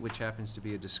 8, which happens to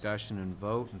be a discussion and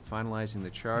vote and finalizing the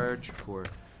charge for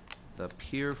the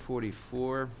Pier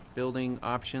 44 Building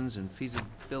Options and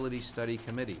Feasibility Study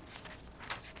Committee.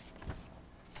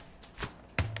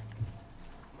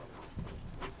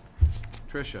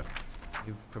 Tricia,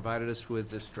 you've provided us with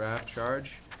this draft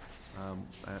charge.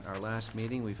 At our last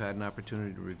meeting, we've had an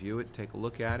opportunity to review it, take a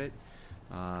look at it.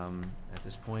 At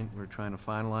this point, we're trying to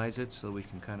finalize it so we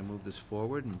can kind of move this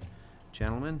forward. And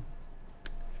gentlemen,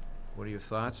 what are your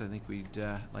thoughts? I think we'd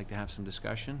like to have some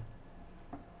discussion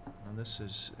on this.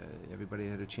 As everybody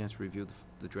had a chance to review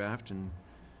the draft, and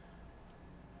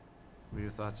what are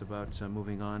your thoughts about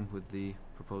moving on with the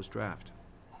proposed draft?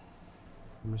 You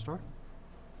want me to start?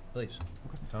 Please.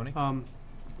 Tony?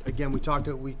 Again, we talked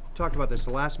about this the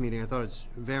last meeting. I thought it's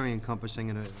very encompassing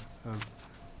and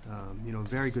a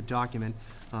very good document.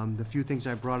 The few things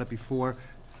I brought up before,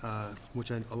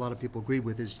 which a lot of people agreed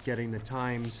with, is getting the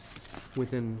times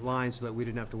within line so that we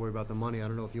didn't have to worry about the money. I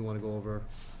don't know if you want to go over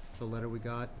the letter we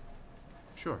got.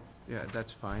 Sure, yeah,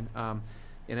 that's fine.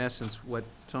 In essence, what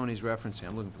Tony's referencing,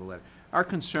 I'm looking for the letter. Our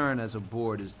concern as a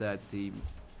board is that the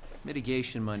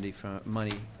mitigation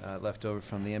money left over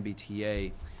from the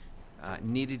MBTA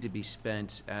needed to be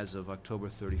spent as of October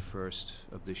 31st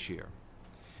of this year.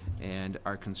 And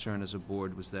our concern as a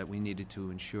board was that we needed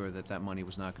to ensure that that money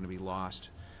was not going to be lost.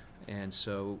 And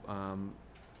so,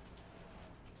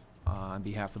 on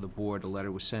behalf of the board, a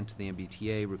letter was sent to the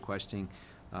MBTA requesting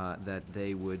that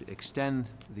they would extend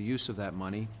the use of that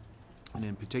money. And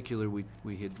in particular,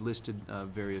 we had listed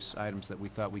various items that we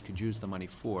thought we could use the money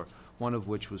for, one of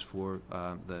which was for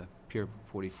the Pier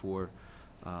 44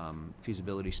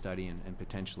 feasibility study and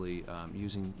potentially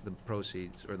using the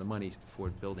proceeds or the money for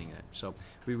building it. So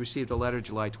we received a letter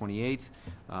July 28th.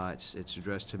 It's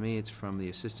addressed to me. It's from the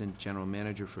Assistant General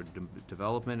Manager for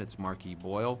Development. It's Mark E.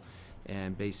 Boyle.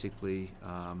 And basically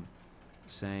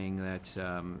saying that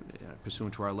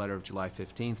pursuant to our letter of July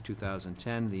 15th,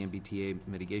 2010, the MBTA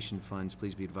mitigation funds,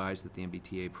 please be advised that the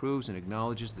MBTA approves and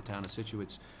acknowledges the town of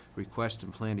Situate's request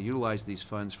and plan to utilize these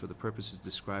funds for the purposes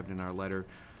described in our letter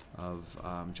of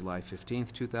July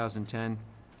 15th, 2010.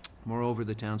 Moreover,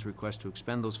 the town's request to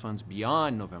expend those funds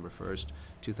beyond November 1st,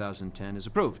 2010 is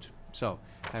approved. So,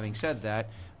 having said that,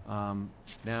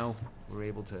 now we're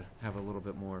able to have a little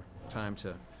bit more time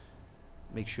to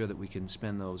make sure that we can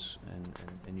spend those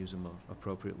and use them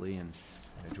appropriately and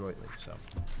adroitly. So,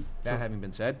 that having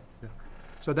been said,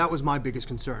 So that was my biggest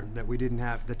concern, that we didn't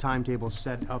have the timetable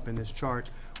set up in this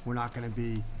chart. We're not gonna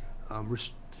be,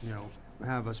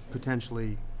 have us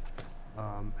potentially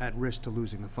at risk to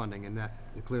losing the funding, and that,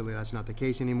 clearly that's not the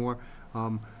case anymore.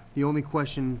 The only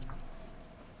question,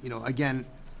 again,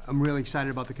 I'm really excited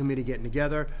about the committee getting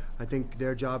together. I think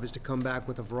their job is to come back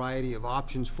with a variety of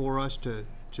options for us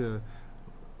to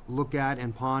look at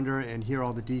and ponder and hear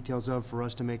all the details of, for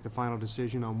us to make the final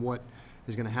decision on what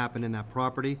is gonna happen in that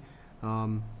property.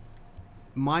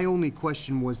 My only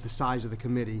question was the size of the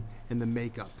committee and the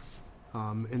makeup.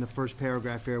 In the first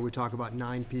paragraph here, we talk about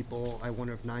 9 people. I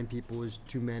wonder if 9 people is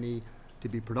too many to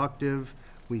be productive.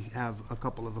 We have a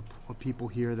couple of people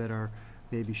here that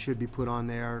maybe should be put on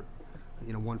there,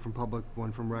 one from public,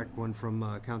 one from rec, one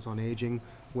from Council on Aging,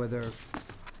 whether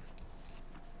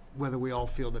whether we all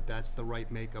feel that that's the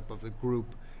right makeup of the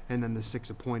group, and then the 6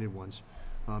 appointed ones.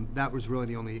 That was really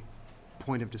the only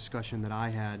point of discussion that I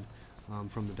had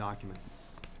from the document.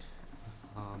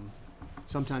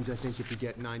 Sometimes I think if you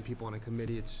get 9 people on a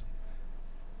committee, it's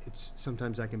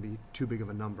sometimes that can be too big of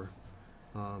a number.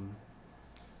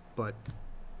 But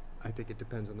I think it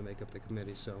depends on the makeup of the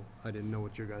committee, so I didn't know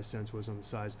what your guys' sense was on the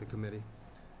size of the committee.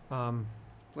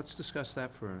 Let's discuss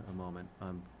that for a moment,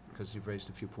 because you've raised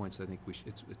a few points I think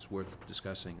it's worth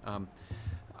discussing.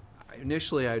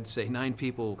 Initially, I'd say 9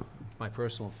 people, my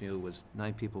personal view was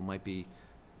 9 people might be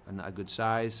a good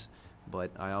size,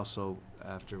 but I also,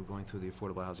 after going through the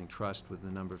Affordable Housing Trust with the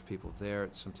number of people there,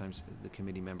 sometimes the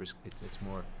committee members, it's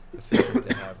more efficient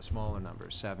to have a smaller number.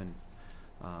 7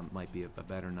 might be a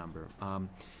better number.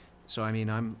 So, I mean,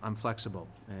 I'm flexible,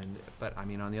 but, I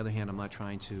mean, on the other hand, I'm not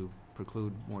trying to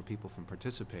preclude more people from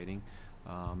participating.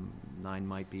 9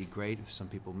 might be great. If some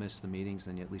people miss the meetings,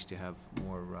 then at least you have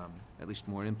more,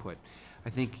 more input. I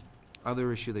think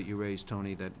other issue that you raised,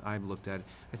 Tony, that I've looked at,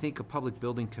 I think a public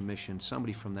building commission,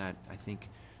 somebody from that, I think,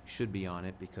 should be on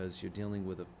it, because you're dealing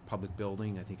with a public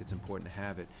building. I think it's important to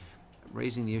have it.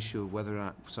 Raising the issue of whether or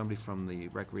not somebody from the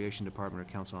Recreation Department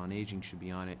or Council on Aging should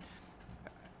be on it,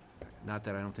 not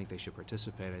that I don't think they should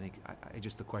participate. I think,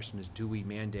 just the question is, do we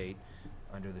mandate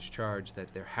under this charge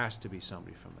that there has to be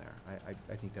somebody from there?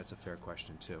 I think that's a fair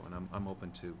question too, and I'm open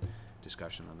to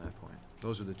discussion on that point.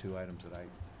 Those are the 2 items that I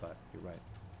thought you're right.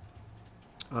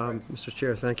 Mr.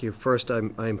 Chair, thank you. First,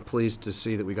 I'm pleased to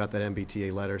see that we got that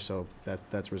MBTA letter, so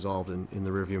that's resolved in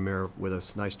the rearview mirror with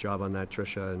us. Nice job on that,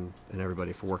 Tricia, and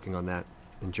everybody for working on that,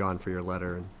 and John for your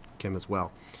letter, and Kim as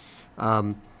well.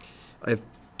 I have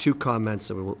 2 comments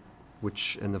that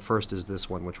and the first is this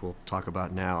one, which we'll talk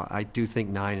about now. I do think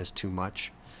 9 is too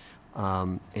much,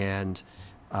 and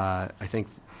I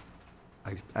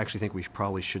actually think we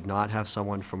probably should not have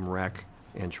someone from Rec,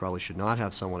 and probably should not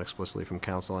have someone explicitly from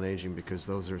Council on Aging, because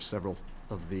those are several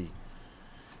of the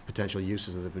potential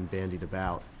uses that have been bandied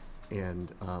about.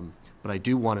 And but I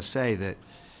do want to say that,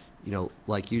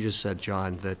 like you just said,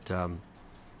 John, that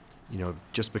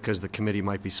just because the committee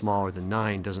might be smaller than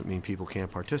 9 doesn't mean people can't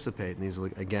participate. And these,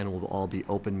 again, will all be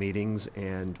open meetings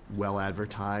and well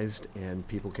advertised, and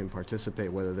people can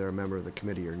participate whether they're a member of the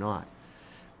committee or not.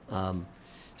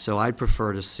 So I'd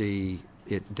prefer to see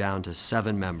it down to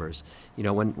 7 members.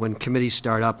 When committees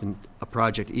start up in a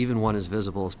project, even one as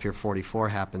visible as Pier 44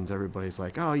 happens, everybody's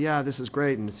like, oh yeah, this is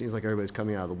great, and it seems like everybody's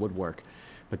coming out of the woodwork.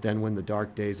 But then when the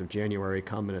dark days of January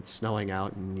come and it's snowing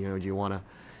out, and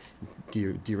do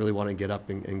you really want to get up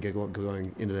and get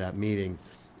going into that meeting?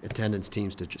 Attendance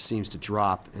seems to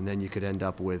drop, and then you could end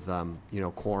up with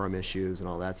quorum issues and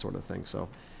all that sort of thing. So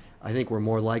I think we're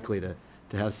more likely to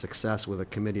have success with a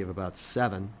committee of about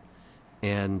 7.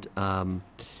 And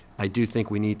I do think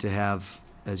we need to have,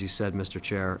 as you said, Mr.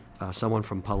 Chair, someone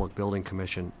from Public Building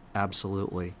Commission,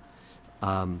 absolutely.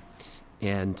 And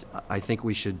I think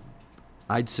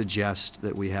I'd suggest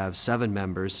that we have 7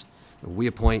 members. We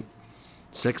appoint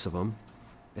 6 of them,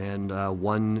 and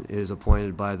 1 is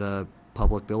appointed by the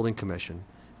Public Building Commission.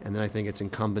 And then I think it's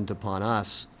incumbent upon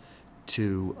us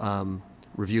to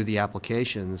review the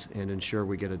applications and ensure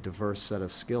we get a diverse set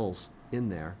of skills in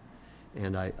there.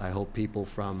 And I hope people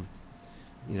from,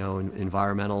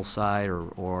 environmental side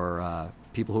or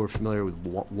people who are familiar with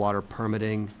water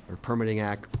permitting or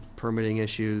permitting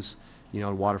issues,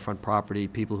 on waterfront property,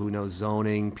 people who know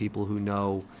zoning, people who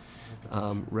know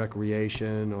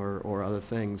recreation or other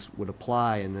things would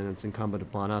apply, and then it's incumbent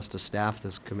upon us to staff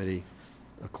this committee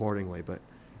accordingly. But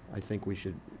I think we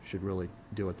should really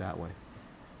do it that way.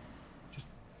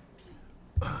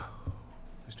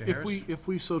 Mr. Harris? If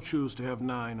we so choose to have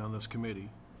 9 on this committee,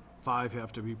 5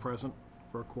 have to be present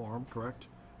for a quorum, correct?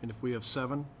 And if we have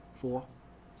 7, 4?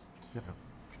 Yeah.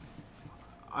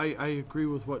 I agree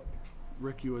with what,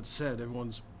 Rick, you had said.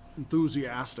 Everyone's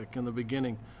enthusiastic in the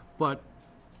beginning, but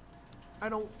I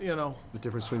don't, The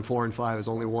difference between 4 and 5 is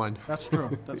only 1. That's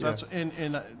true. That's and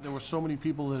there were so many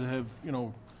people that have,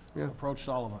 Yeah. approached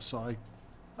all of us, so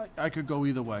I could go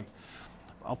either way.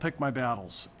 I'll pick my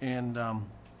battles, and I'll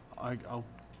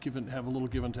have a little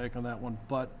give and take on that one.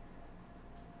 But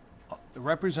the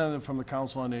representative from the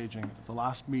Council on Aging at the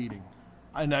last meeting,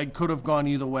 and I could have gone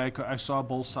either way. I saw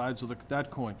both sides of that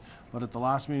coin. But at the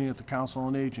last meeting at the Council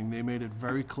on Aging, they made it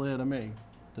very clear to me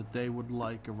that they would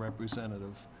like a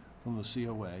representative from the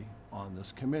COA on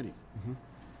this committee. Mm-hmm.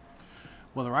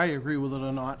 Whether I agree with it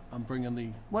or not, I'm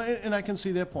bringing and I can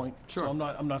see their point. Sure. So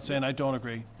I'm not saying I don't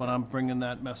agree, but I'm bringing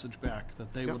that message back,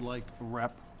 that they would like a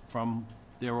rep from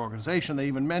their organization. They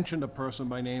even mentioned a person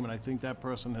by name, and I think that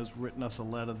person has written us a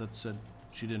letter that said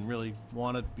she didn't really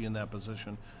want to be in that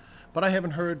position. But I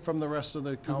haven't heard from the rest of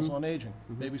the Council on Aging.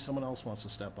 Maybe someone else wants to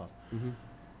step up.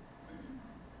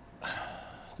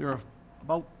 There are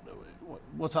about,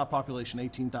 what's our population,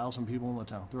 18,000 people in the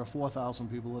town? There are 4,000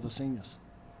 people that are seniors.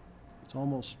 It's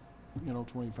almost,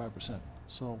 25%.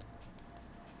 So,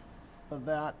 for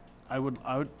that,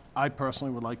 I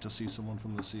personally would like to see someone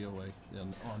from the COA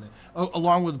on it,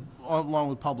 along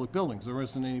with public buildings. There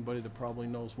isn't anybody that probably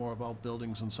knows more about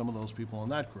buildings than some of those people in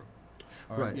that group.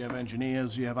 All right, Right. you have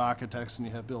engineers, you have architects, and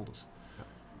you have builders.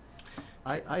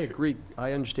 I agree.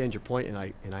 I understand your point, and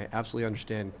I absolutely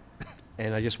understand.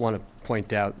 And I just want to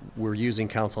point out, we're using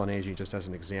Council on Aging just as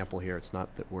an example here. It's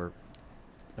not that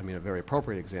a very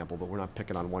appropriate example, but we're not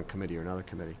picking on one committee or another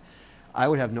committee. I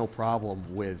would have no problem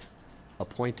with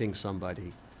appointing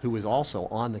somebody who is also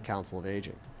on the Council of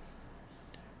Aging.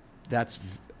 That's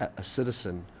a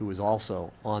citizen who is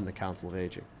also on the Council of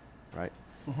Aging, right?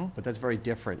 But that's very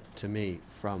different to me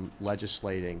from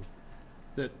legislating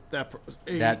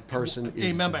that person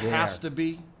is A member has there. to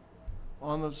be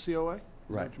on the COA? Is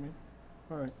that Right. what you mean?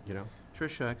 All right.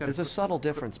 Tricia, I got There's a subtle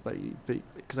difference, but,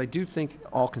 because I do think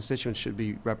all constituents should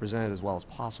be represented as well as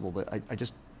possible, but I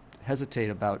just hesitate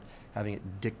about having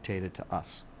it dictated to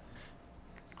us.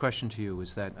 question to you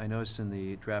is that I noticed in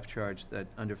the draft charge that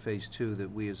under Phase 2,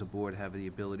 that we as a board have the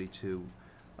ability to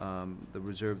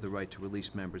reserve the right to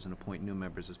release members and appoint new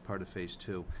members as part of Phase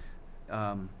 2.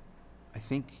 I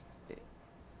think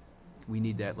we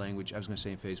need that language, I was going to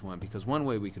say in Phase 1, because one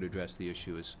way we could address the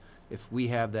issue is if we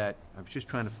have that, I was just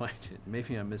trying to find it,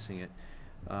 maybe I'm missing it.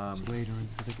 It's later,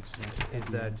 I think it's.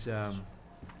 Is that,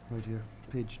 Right here,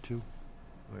 page 2.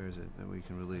 where is it, that we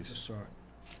can release? Just saw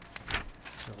it.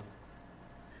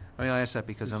 I asked that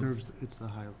because I'm, It's the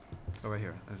highlight. oh, right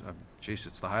here. Jeez,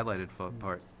 it's the highlighted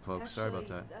part, folks, sorry about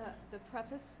that. Actually, the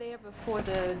preface there before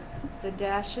the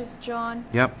dashes, John,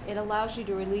 Yep, it allows you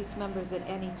to release members at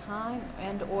any time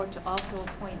and/or to also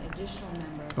appoint additional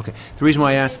members. okay. The reason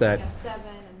why I asked that, You have 7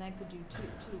 and then could do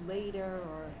two later,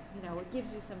 or, it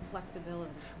gives you some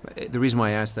flexibility. the reason why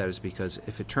I asked that is because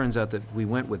if it turns out that we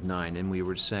went with 9 and we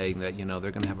were saying that,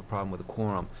 they're gonna have a problem with a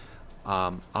quorum,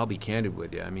 I'll be candid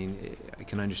with you. I mean, I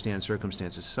can understand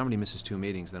circumstances. If somebody misses 2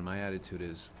 meetings, then my attitude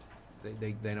is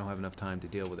they don't have enough time to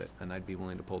deal with it, and I'd be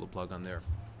willing to pull the plug on their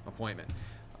appointment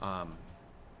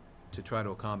to try to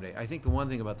accommodate. I think the one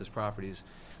thing about this property is,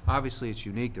 obviously, it's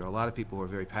unique. There are a lot of people who are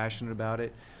very passionate about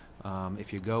it.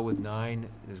 If you go with 9,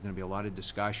 there's going to be a lot of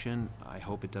discussion. I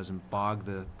hope it doesn't bog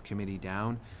the committee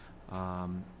down.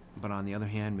 But on the other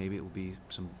hand, maybe it will be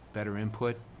some better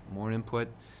input, more input.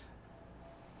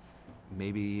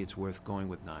 Maybe it's worth going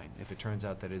with 9. If it turns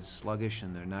out that it's sluggish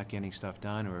and they're not getting stuff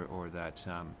done, or that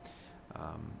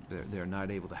they're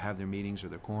not able to have their meetings or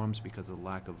their quorums because of the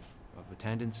lack of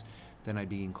attendance, then I'd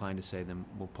be inclined to say, then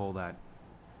we'll pull that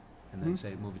and then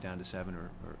say, move it down to 7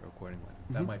 or accordingly.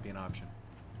 That might be an option.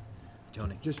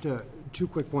 Tony? Just 2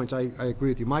 quick points. I agree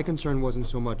with you. My concern wasn't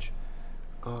so much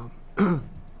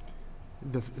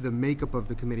the makeup of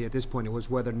the committee at this point. It was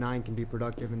whether 9 can be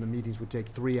productive and the meetings would take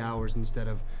 3 hours instead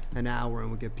of an hour and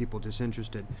would get people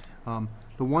disinterested.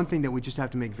 The one thing that we just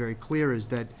have to make very clear is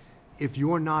that if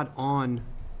you're not on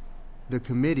the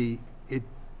committee,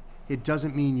 it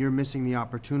doesn't mean you're missing the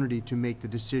opportunity to make the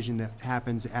decision that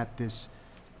happens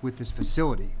with this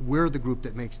facility. We're the group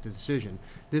that makes the decision.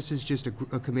 This is just a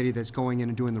committee that's going in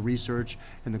and doing the research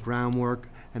and the groundwork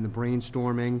and the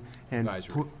brainstorming and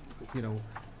Advisory.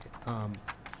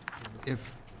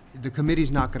 if the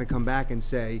committee's not gonna come back and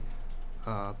say,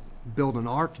 build an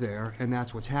arc there, and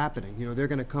that's what's happening. They're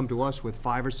gonna come to us with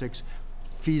 5 or 6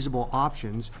 feasible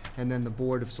options, and then the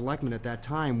Board of Selectmen at that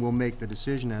time will make the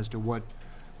decision as to what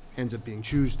ends up being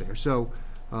chosen there. So,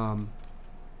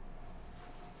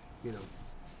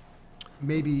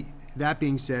 maybe, that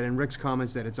being said, and Rick's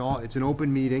comments that it's an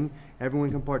open meeting, everyone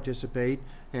can participate,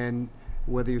 and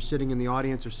whether you're sitting in the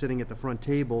audience or sitting at the front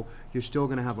table, you're still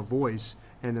gonna have a voice,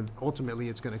 and then ultimately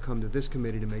it's gonna come to this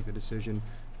committee to make the decision,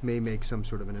 may make some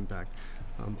sort of an impact.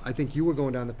 I think you were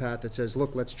going down the path that says,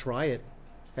 look, let's try it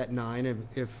at 9, and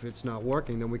if it's not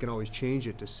working, then we can always change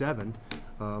it to 7.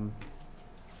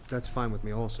 That's fine with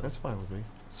me also. That's fine with me.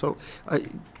 So,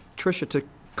 Tricia, to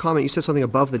comment, you said something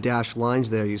above the dashed lines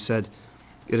there. You said,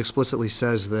 it explicitly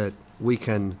says that we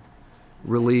can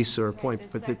release or appoint,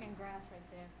 The but second graph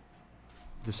right there.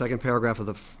 the second paragraph of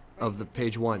the Right, it says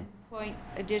page 1. Appoint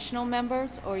additional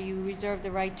members, or you reserve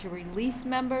the right to release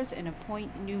members and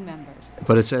appoint new members.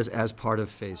 But it says as part of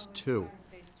Phase 2.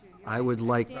 Phase 2. You're I right. would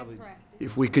like, Stand corrected.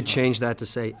 if we could change that to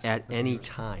say at any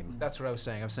time. That's what I was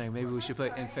saying. I'm saying maybe we should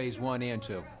put in Phase 1 and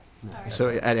 2. So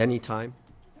at any time?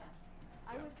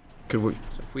 I would Could we, So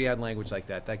if we add language like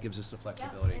that, that gives us the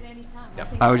flexibility. At any time. Yep.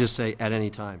 think I would that- just say at any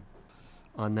time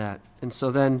on that. And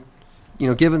so then,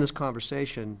 given this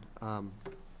conversation, and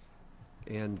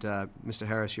Mr.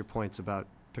 Harris, your points about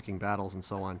picking battles and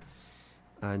so on,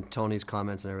 and Tony's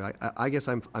comments and everything, I guess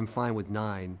I'm fine with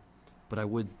 9, but I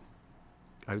would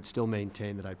still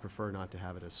maintain that I'd prefer not to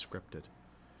have it as scripted.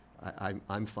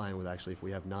 I'm fine with actually, if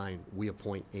we have 9, we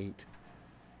appoint 8,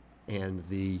 and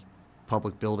the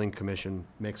Public Building Commission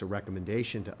makes a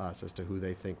recommendation to us as to who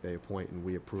they think they appoint, and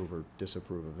we approve or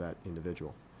disapprove of that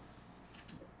individual.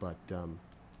 But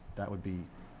that would be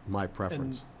my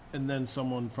preference. And then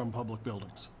someone from public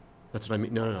buildings. That's what I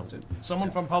mean, no.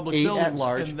 Someone from public 8 buildings. at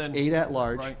large, and then 8 at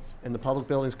large, Right. and the Public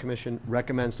Buildings Commission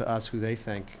recommends to us who they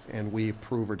think, and we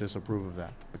approve or disapprove of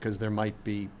that, because there might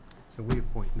be, So we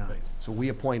appoint 9. so we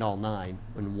appoint all 9,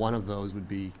 and one of those would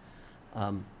be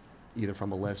either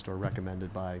from a list or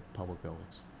recommended by Public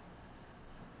Buildings.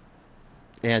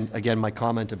 And again, my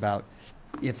comment about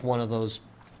if one of those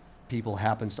people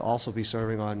happens to also be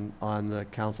serving on the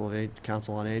Council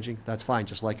on Aging, that's fine,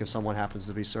 just like if someone happens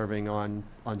to be serving on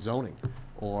zoning,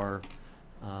 or,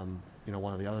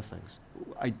 one of the other things.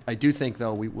 I do think,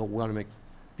 though, we will want to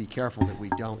be careful that we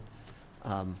don't,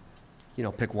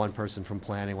 pick one person from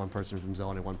planning, one person from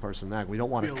zoning, one person that. We don't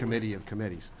want a Feel- committee of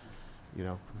committees,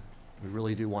 We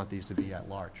really do want these to be at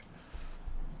large.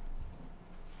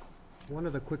 One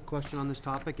other quick question on this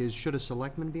topic is, should a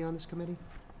selectman be on this committee?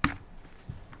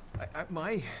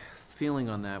 My feeling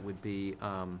on that would be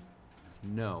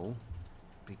no,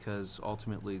 because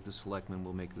ultimately the selectmen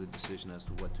will make the decision as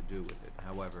to what to do with it.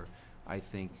 However, I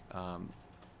think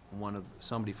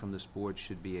somebody from this board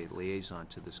should be a liaison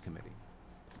to this committee.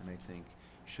 And I think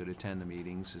should attend the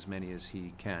meetings, as many as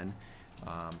he can,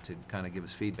 to kind of give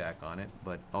us feedback on it.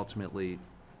 But ultimately,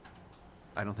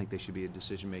 I don't think they should be a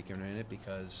decision maker in it,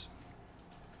 because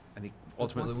I think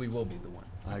ultimately we will be the one.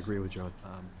 I agree with John.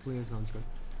 Liaison's good.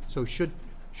 So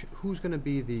who's gonna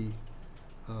be the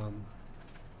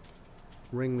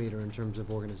ringleader in terms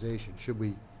of organization?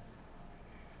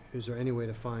 Is there any way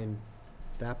to find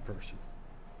that person?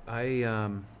 What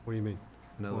do you mean?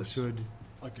 Know Or this- should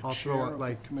Like a I'll throw chair out, of the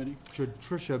like- committee.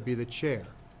 Tricia be the chair?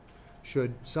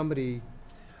 Should somebody,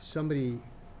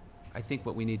 I think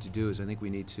what we need to do is, I think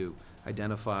we need to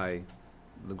identify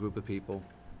the group of people,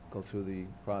 go through the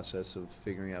process of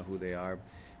figuring out who they are,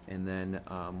 and then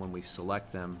when we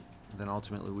select them, then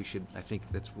ultimately we should, I think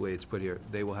that's the way it's put here,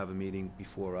 they will have a meeting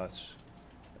before us,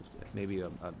 maybe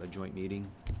a joint meeting,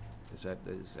 is that,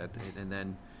 and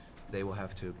then they will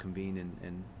have to convene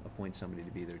and appoint somebody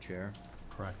to be their chair.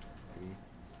 Correct.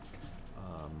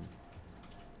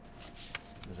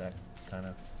 Is that kind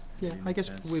of? yeah, I guess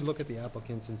sense? we look at the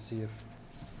applicants and see if,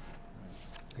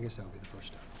 I guess that would be the first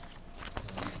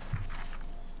step.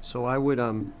 So I would,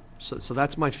 so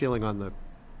that's my feeling on the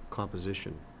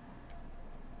composition.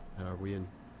 Are we in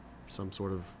some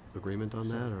sort of agreement on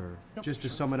that, or Just to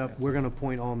sum it up, we're gonna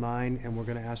appoint all 9, and we're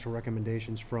gonna ask for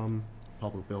recommendations from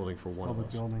public building for one of public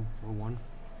those? building for one.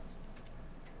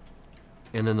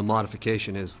 And then the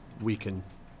modification is we can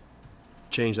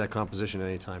change that composition at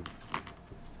any time.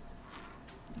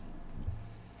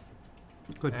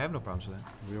 Good. I have no problems with that.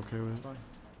 Are we okay with that? Fine.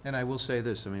 And I will say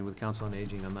this, I mean, with Council on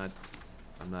Aging, I'm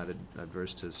not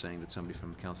adverse to saying that somebody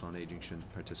from Council on Aging should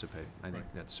participate. I think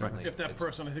Right. that's certainly. If that it's-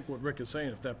 person, I think what Rick is saying,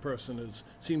 if that person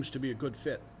seems to be a good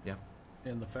fit, Yeah,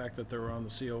 and the fact that they're on the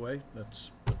COA,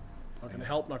 that's not gonna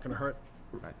help, not gonna hurt.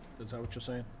 right. Is that what you're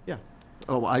saying? Yeah.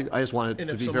 Oh, I just wanted And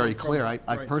to if be someone very from- clear. I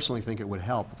right. personally think it would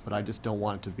help, but I just don't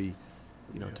want it to be,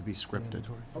 Yeah. to be scripted,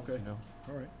 Mandatory. Okay, you know?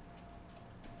 all right.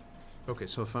 Okay,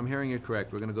 so if I'm hearing it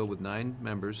correct, we're gonna go with 9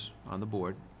 members on the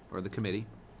board, or the committee,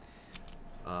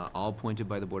 all appointed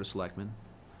by the Board of Selectmen.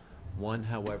 One,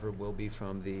 however, will be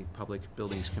from the Public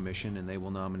Buildings Commission, and they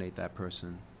will nominate that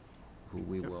person, who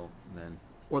we will then,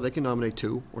 Or they can nominate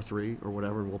 2 or 3 or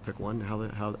whatever, and we'll pick one,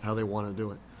 how they want to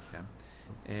do it. okay?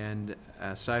 And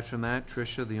aside from that,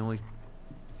 Tricia, the only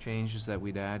changes that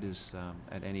we'd add is,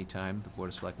 at any time, the Board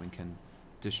of Selectmen can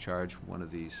discharge one of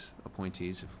these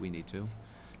appointees if we need to,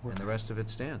 and the rest of it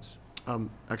stands.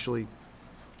 Actually.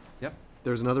 Yep.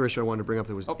 There's another issue I wanted to bring up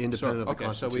that was Oh, independent of the okay,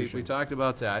 Constitution. so we talked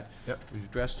about that. Yep. We've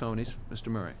addressed Tony's. Mr.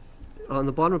 Murray. On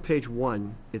the bottom of page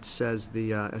 1, it says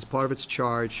as part of its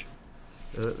charge,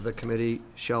 the committee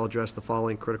shall address the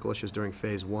following critical issues during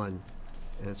phase 1.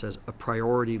 And it says a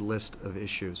priority list of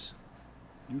issues.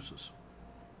 Uses.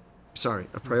 Sorry,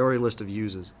 a priority list of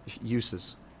uses.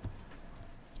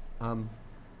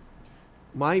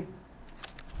 My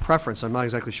preference, I'm not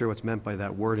exactly sure what's meant by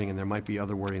that wording, and there might be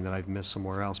other wording that I've missed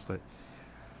somewhere else, but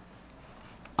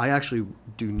I actually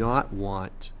do not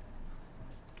want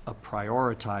a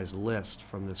prioritized list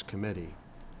from this committee.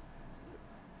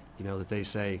 You know, that they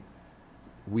say,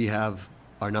 we have,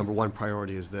 our number one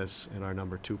priority is this, and our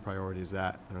number two priority is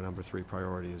that, and our number three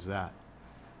priority is that.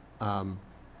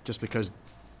 Just because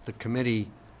the committee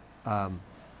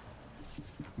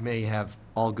may have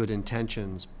all good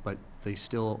intentions, but they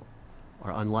still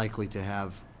are unlikely to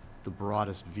have the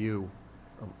broadest view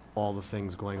of all the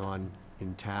things going on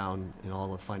in town and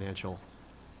all the financial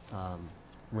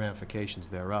ramifications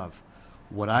thereof.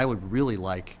 What I would really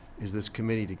like is this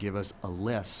committee to give us a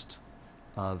list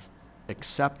of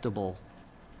acceptable,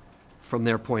 from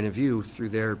their point of view, through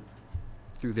their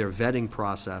vetting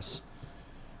process,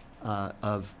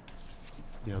 of,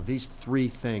 you know, these three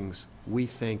things we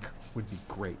think would be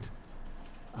great.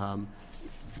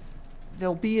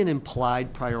 There'll be an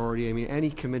implied priority. I mean, any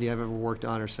committee I've ever worked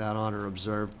on or sat on or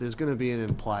observed, there's gonna be an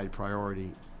implied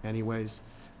priority anyways,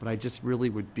 but I just really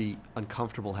would be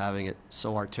uncomfortable having it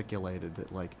so articulated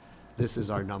that, like, this is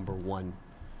our number one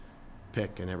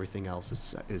pick and everything else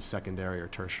is secondary or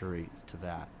tertiary to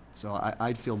that. So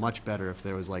I'd feel much better if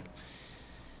there was, like,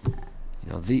 you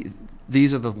know,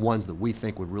 these are the ones that we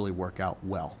think would really work out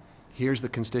well. Here's the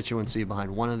constituency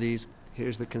behind one of these,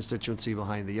 here's the constituency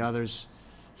behind the others,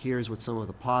 here's what some of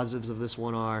the positives of this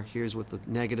one are, here's what the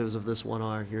negatives of this one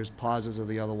are, here's positives of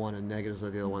the other one and negatives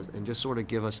of the other ones, and just sort of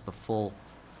give us the full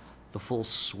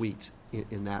suite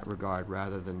in that regard,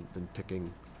 rather than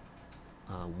picking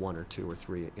one or two or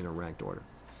three in a ranked order.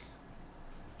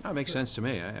 That makes sense to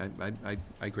me. I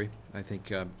agree. I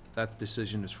think that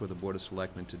decision is for the Board of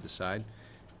Selectmen to decide,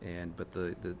 but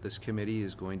this committee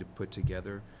is going to put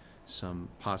together some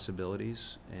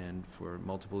possibilities and for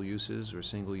multiple uses or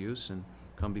single use, and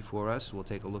come before us, we'll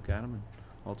take a look at them, and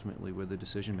ultimately we're the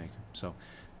decision maker. So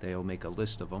they'll make a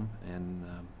list of them, and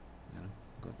you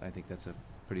know, I think that's a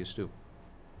pretty astute.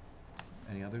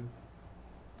 Any other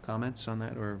comments on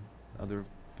that or other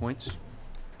points?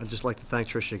 I'd just like to thank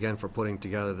Tricia again for putting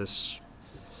together this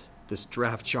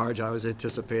draft charge. I was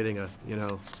anticipating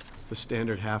the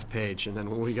standard half page, and then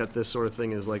when we got this sort of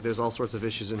thing, it was like, there's all sorts of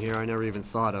issues in here I never even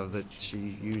thought of that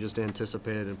you just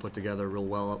anticipated and put together real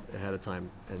well ahead of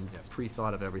time and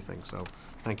pre-thought of everything, so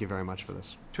thank you very much for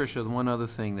this. Tricia, the one other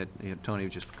thing that Tony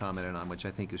just commented on, which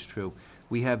I think is true,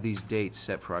 we have these dates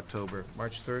set for October,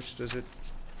 March 1st, is it?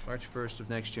 March 1st of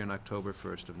next year and October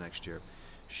 1st of next year.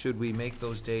 Should we make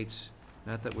those dates,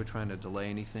 not that we're trying to delay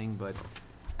anything, but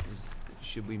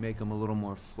should we make them a little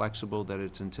more flexible, that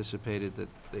it's anticipated that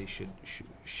they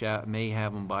may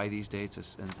have them by these dates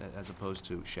as opposed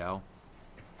to shall?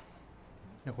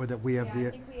 Yeah, or that we have Yeah, I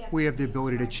the, think we have the to be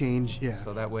ability to flexible. change, yeah.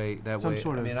 So that way, Some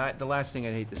sort I mean, of- the last thing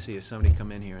I'd hate to see is somebody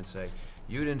come in here and say,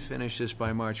 you didn't finish this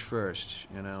by March 1st,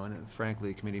 you know, and frankly,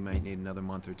 the committee might need another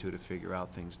month or two to figure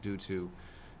out things due to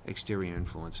exterior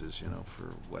influences, you know, for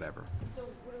whatever. So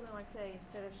what do we want to say,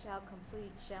 instead of shall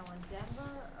complete, shall endeavor,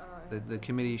 or? The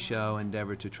committee shall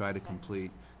endeavor to try to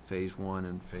complete phase 1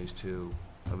 and phase 2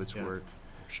 of its Yeah. work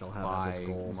Shall have as its by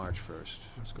goal. March 1st,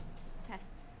 That's good. Okay.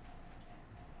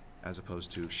 as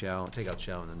opposed to shall, take out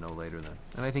shall and then no later than.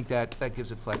 And I think that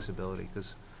gives it flexibility,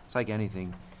 because it's like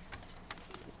anything,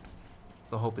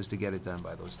 the hope is to get it done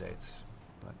by those dates.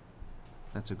 But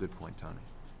that's a good point,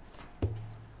 Tony.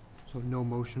 So no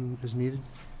motion is needed?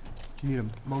 Do you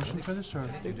need a motion for this, or?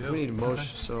 You do? We need a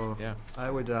motion, so Yeah. I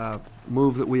would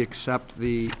move that we accept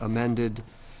the amended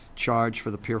charge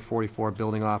for the Pier 44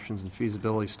 Building Options and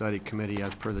Feasibility Study Committee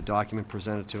as per the document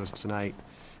presented to us tonight,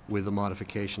 with the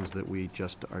modifications that we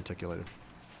just articulated.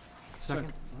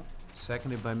 Second?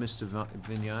 Seconded by Mr.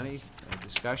 Vignani.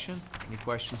 Discussion? Any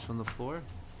questions from the floor?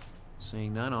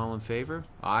 Seeing none, all in favor?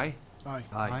 Aye? Aye.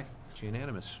 Aye. It's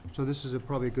unanimous. So this is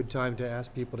probably a good time to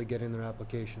ask people to get in their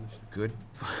applications. Good.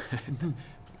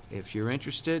 If you're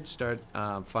interested, start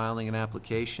filing an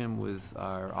application with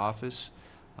our office.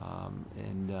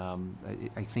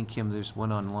 I think, Kim, there's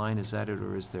one online, is that it,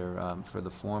 or is there, for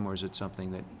the form, or is it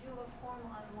something that, We do have a form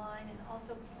online, and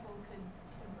also people could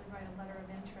simply write a letter of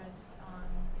interest,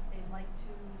 if they'd like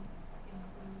to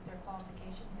include their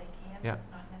qualifications, they can. Yeah. It's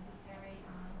not necessary.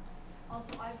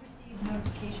 Also, I've received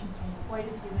notification from quite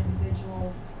a few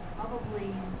individuals,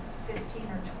 probably 15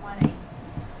 or 20,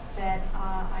 that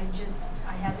I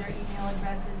have their email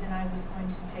addresses, and I was going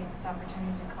to take this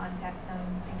opportunity to contact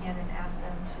them again and ask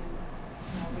them to,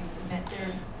 resubmit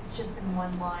it's just been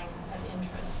one line of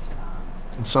interest.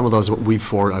 And some of those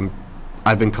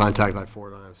I've been contacted, I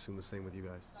forward on, I assume the same with you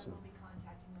guys. So I will be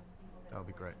contacting those people that That would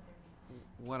be will great. look at their needs.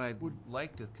 what I'd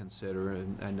like to consider,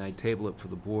 and I table it for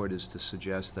the board, is to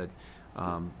suggest that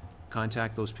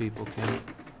contact those people,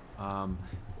 Kim.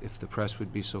 if the press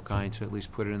would be so kind to at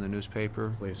least put it in the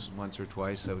newspaper. Please. Once or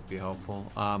twice, that would be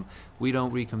helpful. We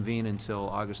don't reconvene until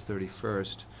August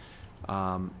 31st.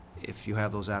 If you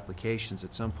have those applications,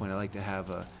 at some point, I'd like to have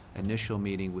a initial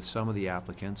meeting with some of the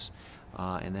applicants,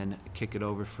 and then kick it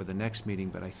over for the next meeting,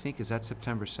 but I think, is that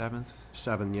September 7th?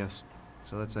 7, yes.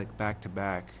 So that's like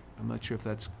back-to-back. I'm not sure if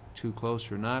that's too close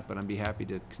or not, but I'd be happy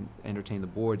to entertain the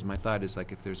boards. My thought is,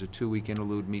 like, if there's a 2-week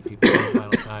interlude, meet people at the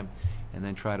final time, and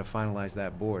then try to finalize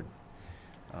that board.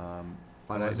 Finalize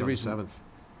the on the reason-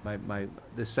 7th.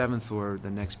 The 7th or the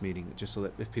next meeting, just so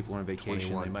that if people are on vacation, they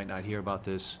 21. might not hear about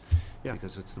this, Yeah.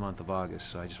 because it's the month of August,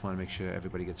 so I just want to make sure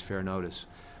everybody gets fair notice.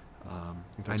 I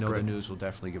that's know the great. news will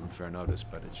definitely give them fair notice,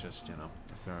 but it's just,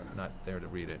 if they're not there to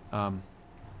read it.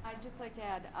 I'd just like to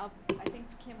add, I think,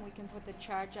 Kim, we can put the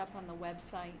charge up on the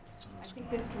website. I think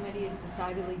this committee is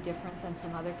decidedly different than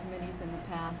some other committees in the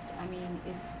past. I mean,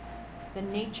 it's, the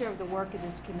nature of the work of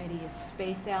this committee is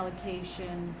space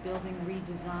allocation, building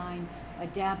redesign,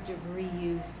 adaptive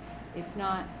reuse. It's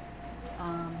not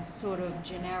sort of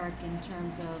generic in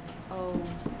terms of, oh,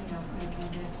 could you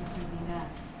do this, or could you do that.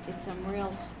 It's some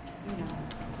real,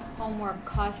 homework,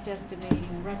 cost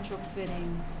estimating,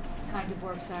 retrofitting kind of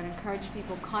work. So I'd encourage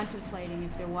people contemplating,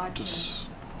 if they're watching,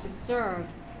 to serve.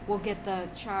 We'll get the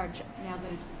charge, now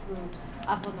that it's approved,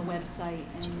 up on the website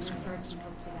and refer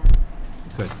people to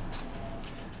that. Good.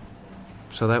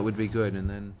 So that would be good, and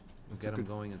then we'll That's a get them good-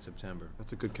 going in September.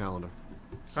 That's a good calendar.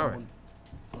 All right.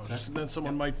 Then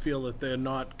someone might feel that they're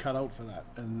not cut out for that,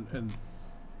 and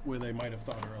where they might have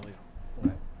thought earlier,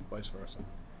 or vice versa.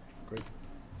 Great.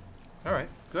 All right,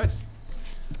 good.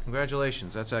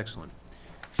 Congratulations, that's excellent.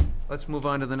 Let's move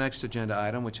on to the next agenda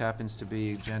item, which happens to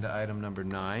be agenda item number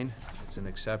 9. It's an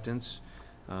acceptance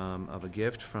of a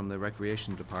gift from the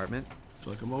Recreation Department. Would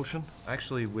you like a motion?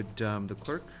 Actually, would the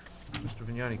clerk, Mr.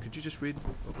 Vignani, could you just read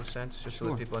what was sent, just so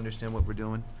that Sure. people understand what we're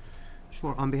doing?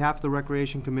 Sure. On behalf of the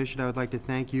Recreation Commission, I would like to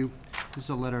thank you. This is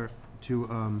a letter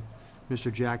to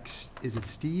Mr. Jack, is it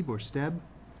Steeb or Steb?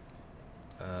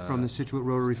 From the Scituate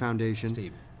Rotary Foundation.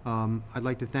 Steve. I'd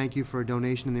like to thank you for a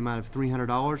donation in the amount of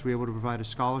 $300. We were able to provide a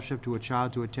scholarship to a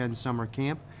child to attend summer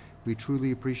camp. We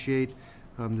truly appreciate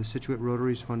the Scituate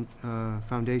Rotary's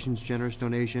Foundation's generous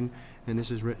donation, and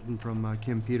this is written from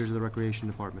Kim Peters of the Recreation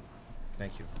Department.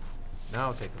 Thank you. Now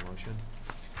I'll take a motion.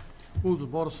 Move the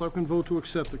Board of Selectmen vote to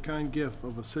accept the kind gift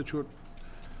of a Scituate,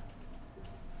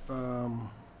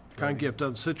 kind gift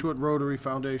of the Scituate Rotary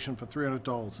Foundation for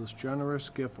 $300. This generous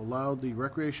gift allowed the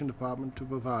Recreation Department to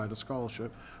provide a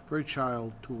scholarship for a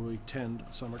child to attend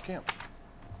summer camp.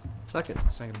 Second.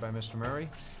 Seconded by Mr. Murray.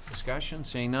 Discussion,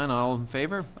 seeing none, all in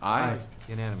favor? Aye.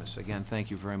 Unanimous. Again, thank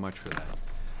you very much for that.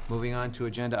 Moving on to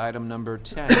agenda item number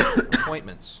 10,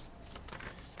 appointments.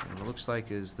 And what it looks like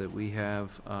is that we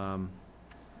have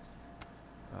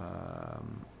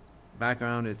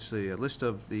background, it's a list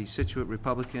of the Scituate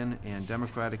Republican and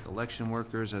Democratic election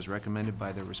workers as recommended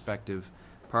by their respective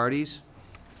parties.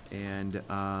 And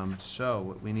so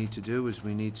what we need to do is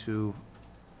we need to,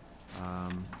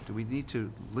 do we need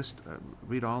to list,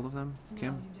 read all of them,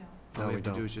 Kim? No, All we we have to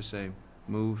do don't. is just say,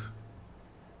 move.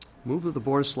 Move that the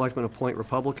Board of Selectmen appoint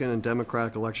Republican and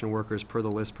Democratic election workers per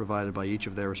the list provided by each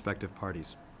of their respective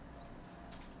parties.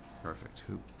 Perfect.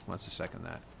 Who wants to second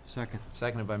that? Second.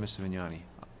 Seconded by Mr. Vignani.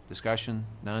 Discussion?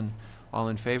 None? All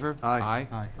in favor? Aye. Aye?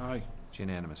 Aye. Aye. It's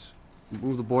unanimous.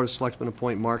 Move the Board of Selectmen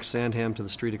appoint Mark Sandham to the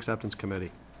Street Acceptance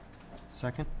Committee.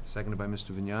 Second. Seconded by Mr.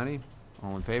 Vignani.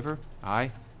 All in favor?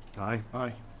 Aye? Aye.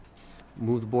 Aye.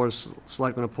 Move the Board of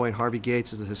Selectmen appoint Harvey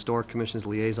Gates as the Historic Commission's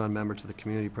liaison member to the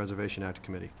Community Preservation Act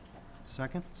Committee.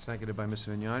 Second. Seconded by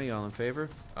Mr. Vignani. All in favor?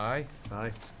 Aye?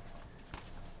 Aye.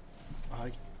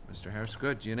 Aye. Mr. Harris,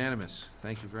 good, unanimous.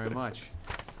 Thank you very much.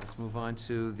 Let's move on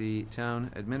to the Town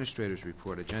Administrator's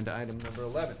Report, agenda item number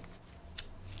 11.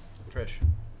 Trish.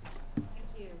 Thank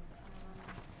you.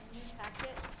 In your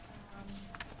packet,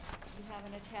 you have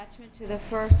an attachment to the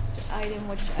first item,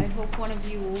 which I hope one of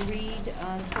you will read.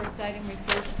 The first item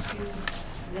refers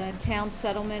to the town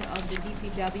settlement of the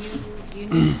DPW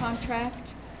union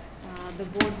contract. The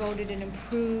board voted and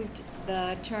approved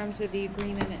the terms of the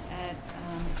agreement at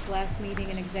its last meeting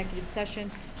in executive session.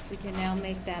 We can now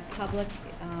make that public.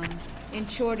 In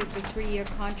short, it's a 3-year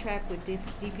contract with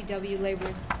DPW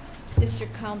Laborers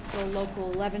District Council Local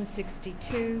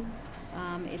 1162.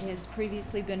 It has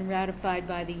previously been ratified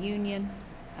by the union.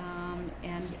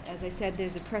 And as I said,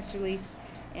 there's a press release.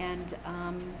 And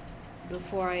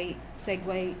before I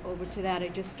segue over to that, I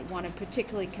just want to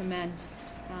particularly commend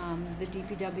the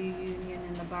DPW union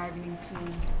and the bargaining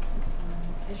team.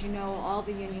 As you know, all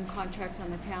the union contracts on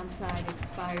the town side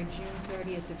expired June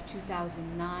 30th of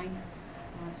 2009.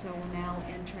 So we're now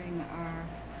entering our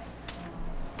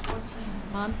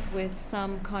 14th month with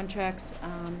some contracts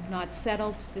not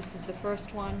settled. This is the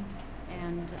first one.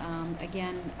 And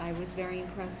again, I was very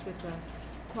impressed with the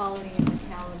quality and the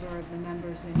caliber of the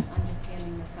members in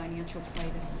understanding the financial plight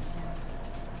of the town.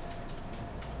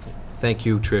 Thank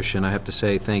you, Trish, and I have to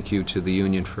say thank you to the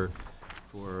union for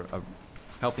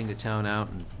helping the town out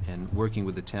and working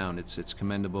with the town. It's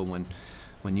commendable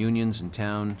when unions and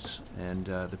towns and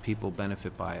the people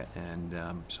benefit by it. And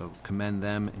so commend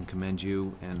them and commend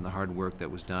you and the hard work that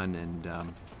was done.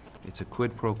 And it's a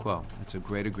quid pro quo. It's a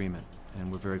great agreement,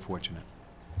 and we're very fortunate.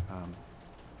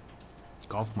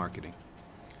 Golf marketing.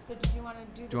 So do you want to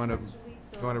do the Do you wanna- press release?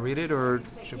 Do you want to read it, or?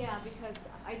 should- Yeah, because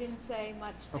I didn't say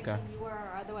much Okay. thinking you were,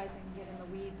 or otherwise I can get in the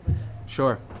weeds with it.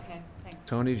 Sure. Okay, thanks.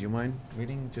 Tony, do you mind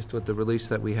reading just what the release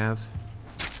that we have?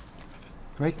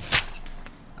 Great.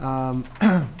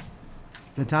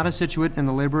 The Town of Scituate and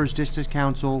the Laborers District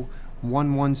Council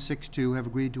 1162 have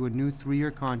agreed to a new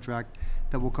 3-year contract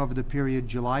that will cover the period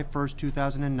July 1st,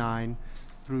 2009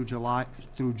 through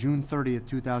June 30th,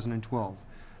 2012.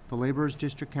 The Laborers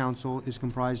District Council is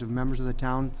comprised of members of the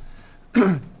town,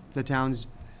 the town's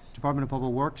Department of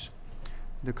Public Works.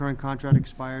 The current contract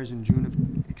expired in June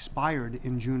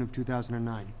of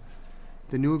 2009.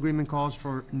 The new agreement calls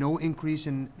for no increase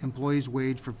in employees'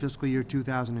 wage for fiscal year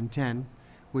 2010,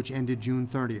 which ended June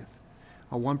 30th,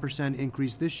 a 1%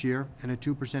 increase this year, and a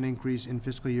 2% increase in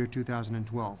fiscal year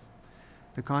 2012.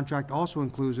 The contract also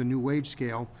includes a new wage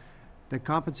scale that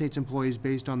compensates employees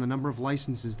based on the number of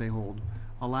licenses they hold,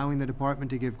 allowing the department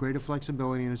to give greater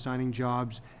flexibility in assigning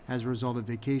jobs as a result of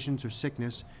vacations or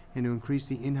sickness, and to increase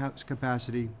the in-house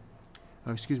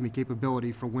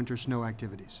capability for winter snow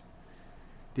activities.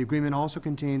 The agreement also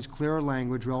contains clearer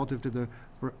language relative to the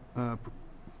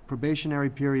probationary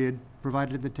period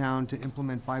provided to the town to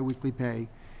implement biweekly pay,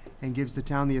 and gives the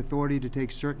town the authority to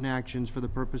take certain actions for the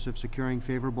purpose of securing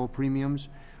favorable premiums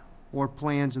or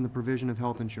plans in the provision of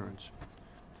health insurance.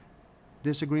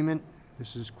 This agreement,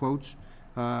 this is quotes,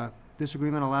 this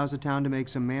agreement allows the town to make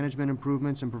some management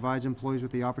improvements and provides employees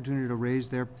with the opportunity to raise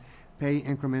their pay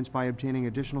increments by obtaining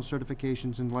additional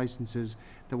certifications and licenses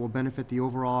that will benefit the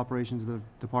overall operations of the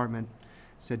department,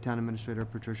 said Town Administrator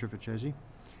Patricia Ficchesi.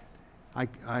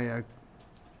 I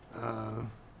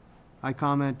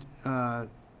commend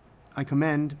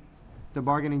the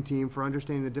bargaining team for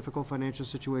understanding the difficult financial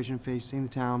situation facing the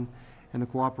town and the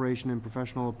cooperation and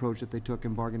professional approach that they took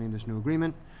in bargaining this new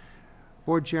agreement.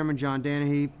 Board Chairman John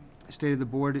Danahy stated the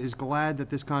board is glad that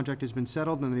this contract has been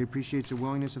settled and that he appreciates the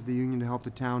willingness of the union to help the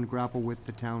town grapple with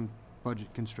the town budget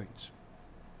constraints.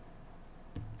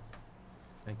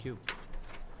 Thank you.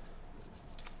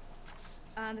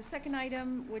 The second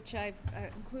item, which I've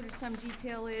included some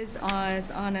detail, is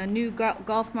on a new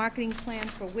golf marketing plan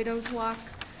for Widows Walk.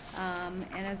 And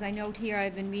as I note here,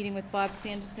 I've been meeting with Bob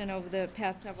Sanderson over the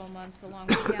past several months, along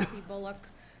with Kathy Bullock,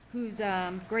 who's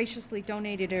graciously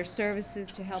donated her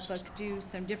services to help us do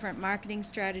some different marketing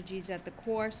strategies at the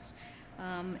course.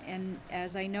 And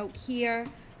as I note here,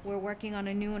 we're working on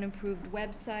a new and improved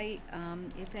website.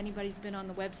 If anybody's been on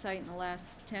the website in the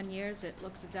last 10 years, it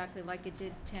looks exactly like it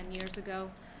did 10 years ago.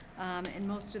 And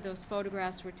most of those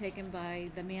photographs were taken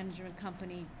by the management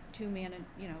company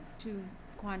two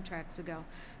contracts ago.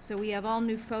 So we have all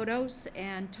new photos,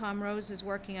 and Tom Rose is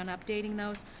working on updating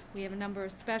those. We have a number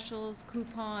of specials,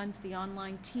 coupons, the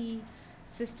online tea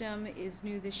system is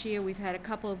new this year. We've had a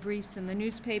couple of briefs in the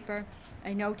newspaper.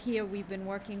 I note here we've been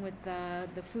working with the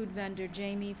food vendor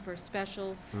Jamie for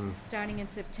specials starting in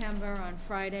September on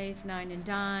Fridays, 9 and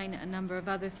Dine, a number of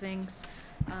other things.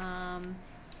 I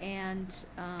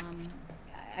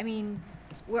mean,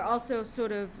 we're also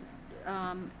sort of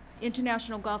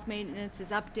International Golf Maintenance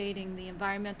is updating the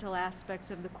environmental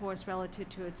aspects of the course relative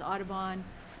to its Audubon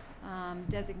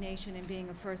designation and being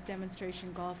a first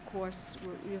demonstration golf course.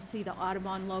 You'll see the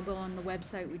Audubon logo on the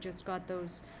website. We just got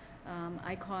those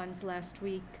icons last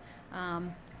week.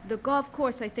 The golf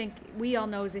course, I think, we all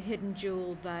know is a hidden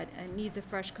jewel, but it needs a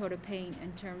fresh coat of paint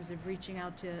in terms of reaching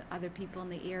out to other people in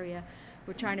the area.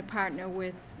 We're trying to partner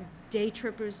with day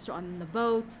trippers on the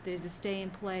boats. There's a stay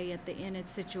and play at the inn at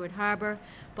Scituate Harbor.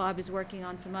 Bob is working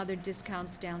on some other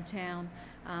discounts downtown.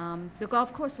 The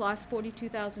golf course lost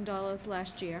 $42,000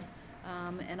 last year.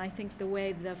 And I think the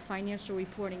way the financial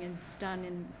reporting is done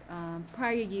in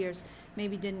prior years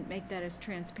maybe didn't make that as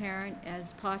transparent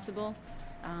as possible.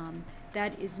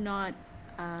 That is not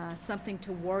something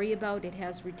to worry about. It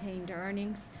has retained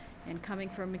earnings. And coming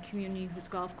from a community whose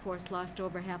golf course lost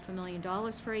over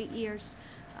 $500,000 for 8 years,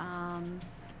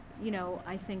 you know,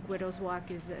 I think Widows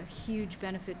Walk is a huge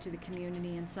benefit to the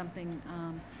community and something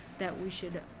that we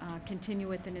should continue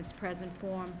with in its present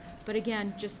form. But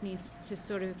again, just needs to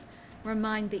sort of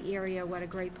remind the area what a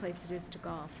great place it is to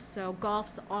golf. So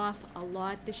golf's off a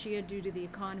lot this year due to the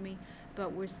economy,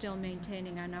 but we're still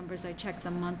maintaining our numbers. I check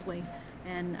them monthly,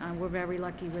 and we're very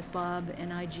lucky with Bob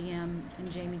and IGM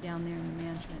and Jamie down there in the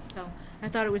management. So I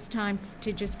thought it was time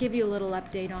to just give you a little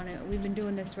update on it. We've been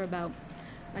doing this for about,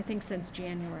 I think, since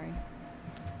January.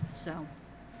 So.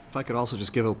 If I could also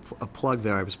just give a plug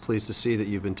there, I was pleased to see that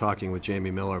you've been talking with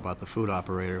Jamie Miller about the food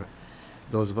operator.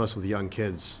 Those of us with young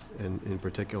kids, in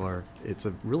particular, it's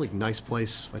a really nice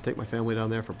place. I take my family down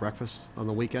there for breakfast on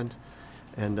the weekend,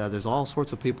 and there's all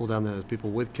sorts of people down there. There's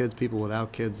people with kids, people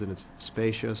without kids, and it's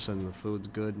spacious, and the food's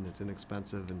good, and it's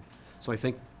inexpensive. And so I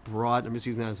think I'm just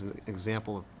using that as an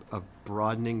example of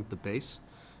broadening the base,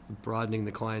 broadening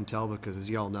the clientele, because as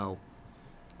you all know,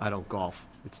 I don't golf.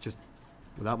 It's just,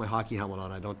 without my hockey helmet on,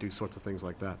 I don't do sorts of things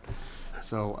like that.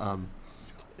 So,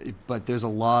 but there's a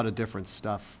lot of different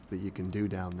stuff that you can do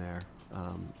down there.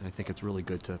 And I think it's really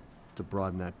good to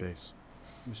broaden that base.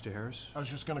 Mr. Harris? I was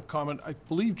just gonna comment, I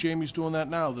believe Jamie's doing that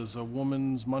now. There's a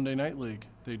women's Monday Night League.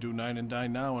 They do 9 and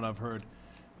Dine now, and I've heard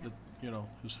that,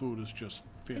 his food is just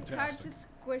It's hard fantastic. to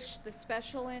squish the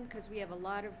special in because we have a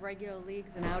lot of regular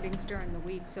leagues and outings during the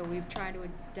week, so we've tried to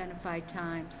identify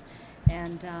times.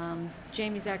 And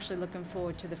Jamie's actually looking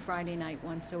forward to the Friday night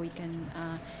one, so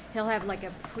he'll have like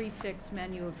a prefix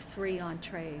menu of 3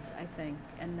 entrees, I think,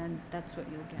 and then that's what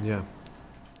you'll get. Yeah.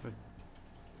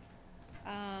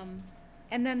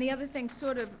 And then the other thing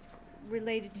sort of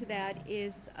related to that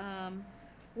is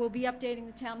we'll be updating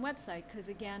the town website, because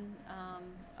again,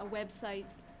 a website,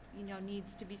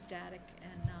 needs to be static,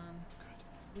 and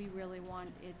we really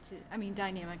want it to,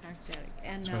 dynamic, not static.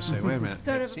 And, I was gonna say, wait a minute,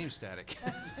 sort it of- seems static.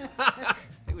 I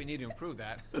think we need to improve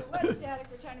that. It was static,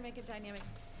 we're trying to make it dynamic.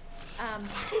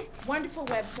 Wonderful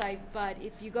website, but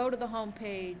if you go to the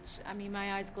homepage,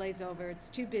 my eyes glaze over. It's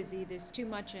too busy, there's too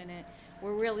much in it.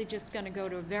 We're really just gonna go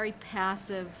to a very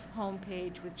passive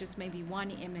homepage with just maybe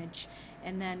one image,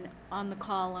 and then on the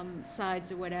column,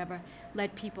 sides or whatever,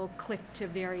 let people click to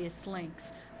various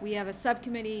links. We have a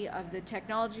subcommittee of the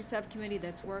technology subcommittee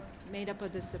that's made up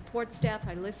of the support staff.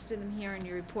 I listed them here in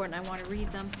your report, and I want to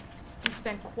read them. We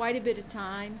spent quite a bit of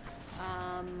time,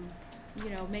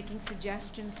 making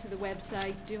suggestions to the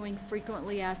website, doing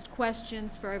frequently asked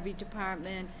questions for every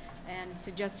department, and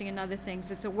suggesting and other things.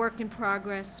 It's a work in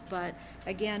progress, but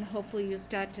again, hopefully you'll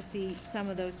start to see some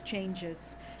of those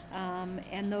changes.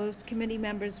 And those committee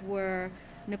members were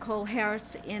Nicole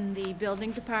Harris in the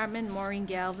building department, Maureen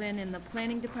Galvin in the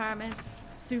planning department,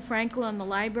 Sue Frankel in the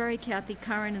library, Kathy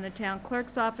Curran in the town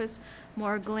clerk's office,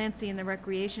 Maura Glancy in the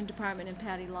recreation department, and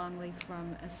Patty Longley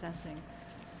from assessing.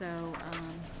 So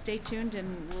stay tuned,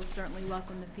 and we'll certainly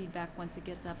welcome the feedback once it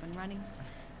gets up and running.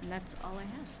 And that's all I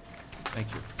have.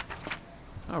 Thank you.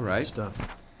 All right.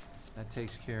 Stuff. That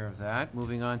takes care of that.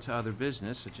 Moving on to other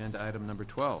business, agenda item number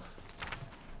 12.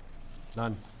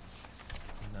 None.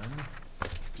 None?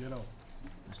 Ditto.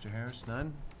 Mr. Harris,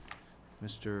 none?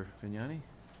 Mr. Vignani?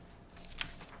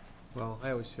 Well,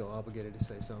 I always feel obligated to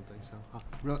say something,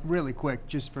 so, really quick,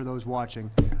 just for those watching,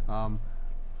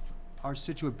 our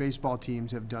Scituate baseball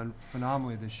teams have done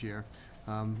phenomenally this year.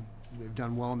 They've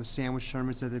done well in the sandwich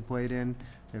tournaments that they played in.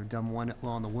 They've done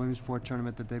well in the Williamsport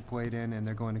tournament that they played in, and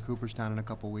they're going to Cooperstown in a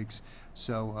couple weeks.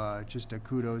 So, just a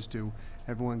kudos to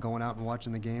everyone going out and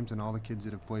watching the games and all the kids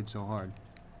that have played so hard.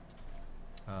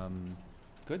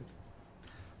 Good.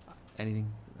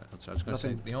 Anything? I was going to say,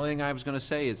 Nothing. the only thing I was going to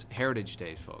say is Heritage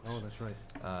Day, folks. Oh, that's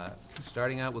right.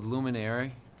 Starting out with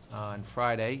Luminary on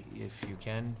Friday, if you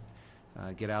can,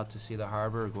 get out to see the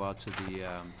harbor, or go out to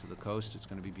the coast. It's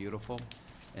going to be beautiful.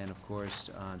 And of course,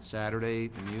 on Saturday,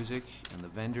 the music and the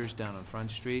vendors down on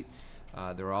Front Street.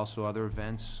 There are also other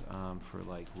events for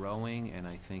like rowing, and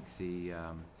I think the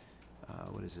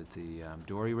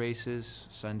dory races.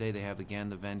 Sunday, they have again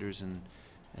the vendors and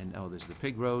there's the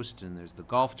pig roast, and there's the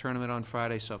golf tournament on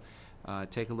Friday. So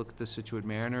take a look at the Scituate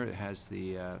Mariner. It has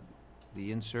the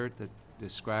insert that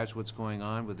describes what's going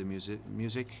on with the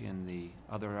music and the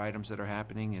other items that are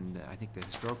happening, and I think the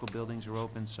historical buildings are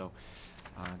open, so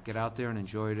get out there and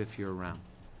enjoy it if you're around.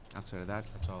 Outside of that,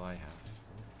 that's all I have.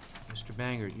 Mr.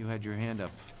 Bangert, you had your hand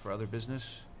up for other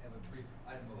business? I have a brief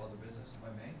item of other business, if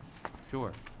I may.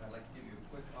 Sure. I'd like to give you a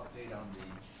quick update on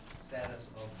the status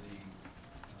of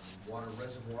the water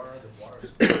reservoir, the water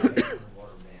supply, and the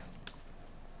water dam.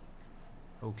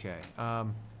 Okay.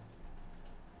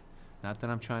 Not that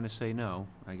I'm trying to say no.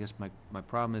 I guess my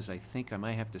problem is I think I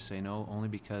might have to say no only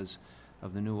because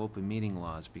of the new open meeting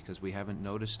laws, because we haven't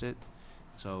noticed it.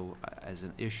 So as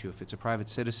an issue, if it's a private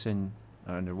citizen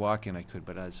under walk-in I could,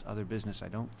 but as other business, I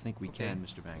don't think we Okay, can,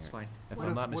 Mr. Banger. That's fine. If What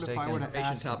I'm if- not what if I mistaken. were to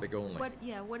Information ask him- topic only.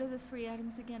 What are the 3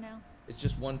 items again, Al? It's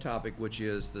just one topic, which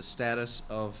is the status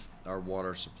of our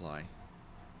water supply.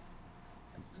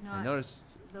 I Not noticed,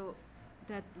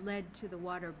 that led to the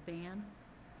water ban?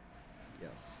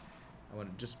 Yes. I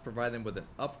want to just provide them with an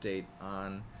update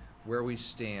on where we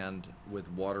stand with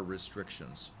water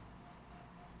restrictions.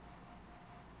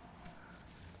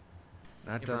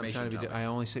 not that I'm Information trying to be, topic. I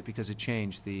only say because it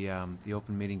changed, the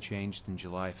open meeting changed in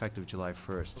July, effective July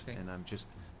 1st. Okay. And I'm just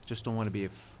don't want to be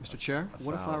Mr. Chair, a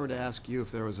what if I foul were to thing. ask you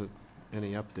if there was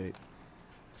any update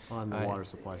on the water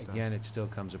supply status? Again, it still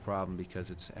comes a problem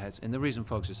because and the reason,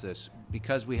 folks, is this: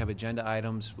 because we have agenda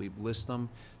items, we list them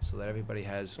so that everybody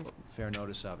has fair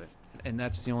notice of it. And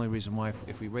that's the only reason why,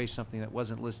 if we raise something that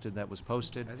wasn't listed, that was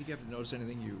posted. I think you have to notice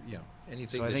anything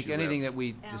anything So I that think you anything have. that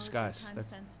we Al, discuss, is it time that's,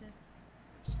 sensitive?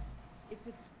 If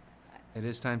it's, it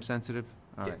is time sensitive?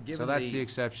 All Yeah, right, so given that's the- the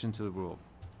exception to the rule.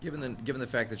 Given the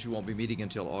fact that you won't be meeting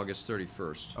until August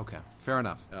 31st, Okay, fair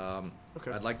enough.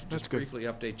 Okay, I'd like to that's just good. briefly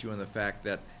update you on the fact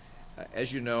that,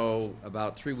 as you know,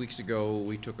 about 3 weeks ago,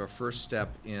 we took our first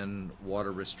step in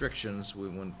water restrictions. We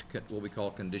went to what we call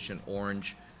Condition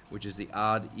Orange, which is the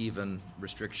odd-even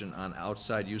restriction on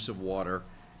outside use of water,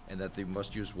 and that they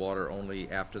must use water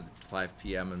only after 5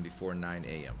 p.m. and before 9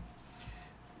 a.m.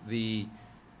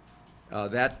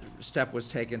 That step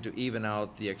was taken to even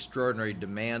out the extraordinary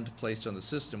demand placed on the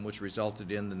system, which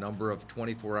resulted in the number of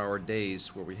 24-hour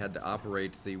days where we had to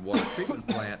operate the water treatment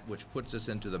plant, which puts us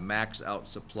into the max out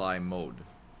supply mode.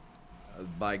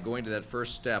 By going to that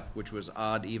first step, which was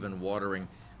odd-even watering,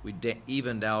 we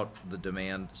evened out the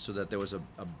demand so that there was a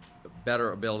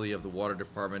better ability of the water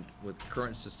department with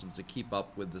current systems to keep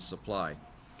up with the supply.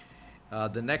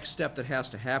 The next step that has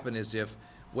to happen is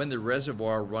when the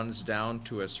reservoir runs down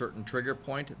to a certain trigger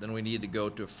point, then we need to go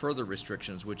to further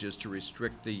restrictions, which is to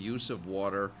restrict the use of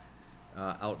water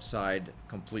outside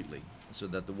completely, so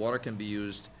that the water can be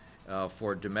used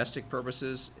for domestic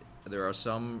purposes. There are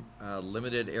some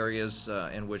limited areas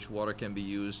in which water can be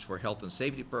used for health and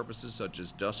safety purposes, such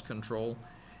as dust control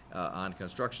on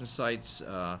construction sites,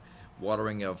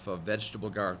 watering of vegetable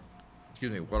gardens,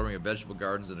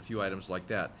 and a few items like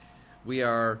that. We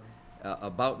are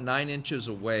about 9 inches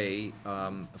away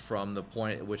from the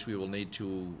point at which we will need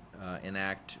to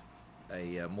enact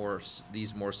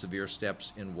these more severe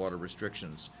steps in water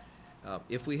restrictions.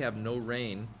 If we have no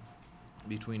rain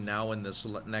between now and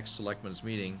the next Selectmen's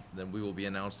meeting, then we will be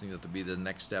announcing that there'll be the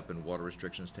next step in water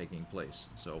restrictions taking place.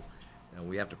 So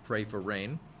we have to pray for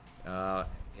rain,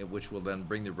 which will then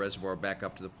bring the reservoir back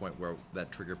up to the point where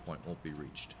that trigger point won't be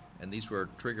reached. And these were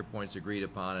trigger points agreed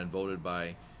upon and voted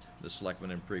by the Selectmen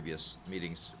in previous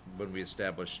meetings when we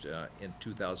established in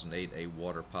 2008 a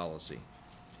water policy.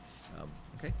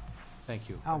 Okay? Thank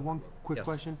you. Al, one quick Yes.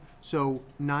 question. So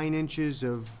 9 inches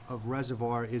of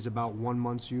reservoir is about 1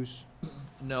 month's use?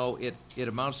 No, it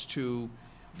amounts to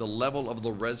the level of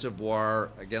the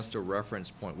reservoir against a reference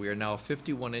point. We are now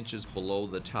 51 inches below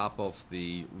the top of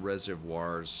the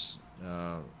reservoir's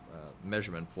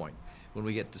measurement point. When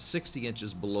we get to 60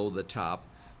 inches below the top,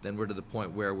 then we're to the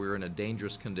point where we're in a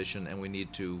dangerous condition and we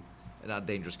need to, not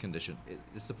dangerous condition,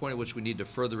 it's the point at which we need to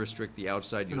further restrict the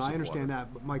outside use of No, water. I understand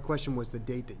that, but my question was the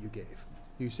date that you gave.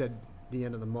 You said the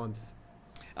end of the month.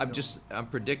 I'm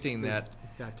predicting that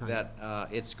That time.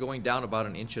 it's going down about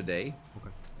an inch a day.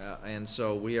 Okay. And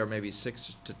so we are maybe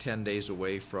 6 to 10 days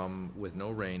away from, with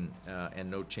no rain and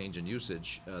no change in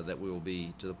usage, that we will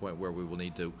be to the point where we will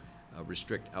need to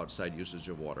restrict outside usage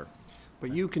of water.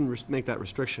 But you can make that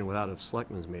restriction without a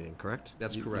selectmen's meeting, correct?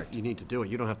 That's correct. You need to do it.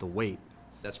 You don't have to wait.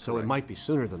 That's correct. So it might be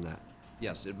sooner than that.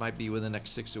 Yes, it might be within the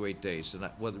next 6 to 8 days. And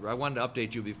I wanted to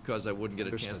update you because I wouldn't get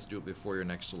a chance Understood. to do it before your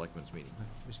next Selectmen's meeting.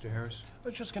 Mr. Harris? I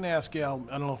was just gonna ask Al,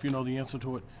 I don't know if you know the answer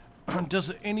to it.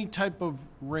 Does any type of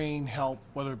rain help,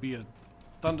 whether it be a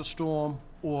thunderstorm,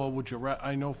 or would you,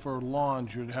 I know for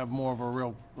lawns, you'd have more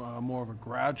of a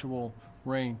gradual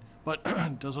rain,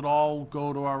 but does it all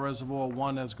go to our reservoir,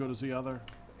 one as good as the other?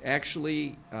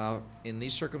 Actually, in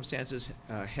these circumstances,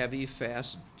 heavy,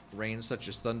 fast rains such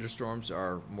as thunderstorms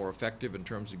are more effective in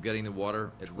terms of getting the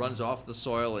water. It runs off the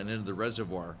soil and into the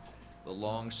reservoir. The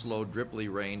long, slow, dripply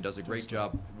rain does a great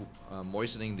job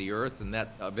moistening the earth, and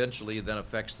that eventually then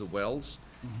affects the wells.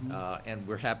 And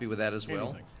we're happy with that as well.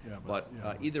 Anything, yeah, But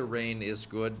yeah. either rain is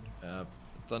good.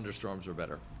 Thunderstorms are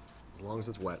better. As long as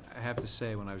it's wet. I have to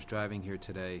say, when I was driving here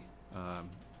today,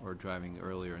 or driving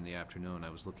earlier in the afternoon, I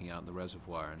was looking out in the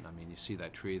reservoir, and I mean, you see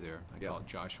that tree there. I call Yeah. it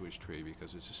Joshua's tree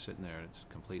because it's just sitting there and it's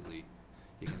completely,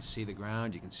 you can see the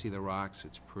ground, you can see the rocks,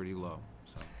 it's pretty low,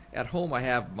 so. At home, I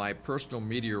have my personal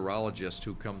meteorologist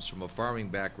who comes from a farming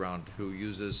background, who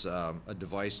uses a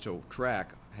device to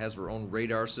track, has her own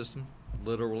radar system,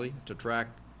 literally, to track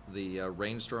the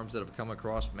rainstorms that have come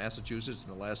across Massachusetts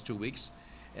in the last 2 weeks.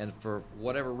 And for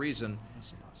whatever reason,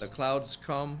 the clouds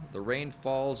come, the rain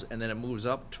falls, and then it moves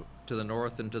up to the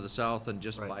north and to the south and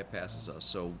just bypasses us.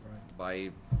 So by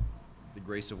the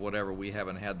grace of whatever, we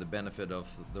haven't had the benefit of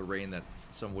the rain that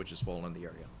some of which has fallen in the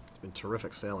area. It's been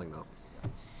terrific sailing, though.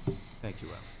 Thank you,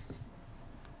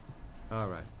 Al. All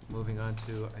right, moving on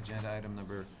to agenda item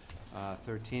number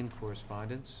 13,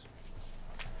 correspondence.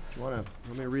 Do you want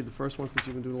me to read the first one since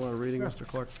you've been doing a lot of reading, Mr.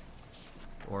 Clark?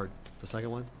 Or the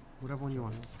second one? Whatever one you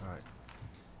want. All right.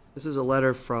 This is a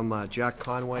letter from Jack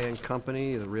Conway and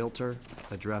Company, the Realtor,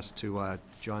 addressed to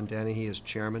John Dennehy as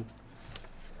chairman.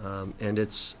 And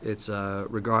it's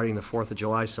regarding the 4th of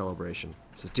July celebration.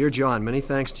 It says, "Dear John, many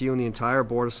thanks to you and the entire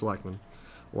Board of Selectmen,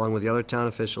 along with the other town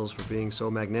officials, for being so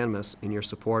magnanimous in your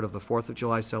support of the 4th of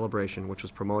July celebration, which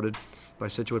was promoted by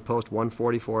Scituate Post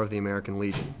 144 of the American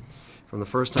Legion. From the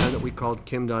first time that we called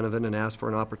Kim Donovan and asked for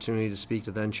an opportunity to speak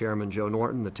to then-Chairman Joe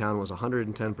Norton, the town was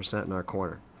 110% in our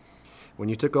corner. When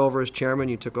you took over as chairman,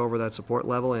 you took over that support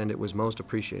level, and it was most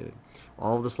appreciated.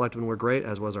 All of the selectmen were great,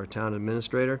 as was our town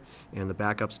administrator and the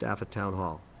backup staff at Town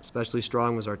Hall. Especially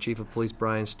strong was our Chief of Police,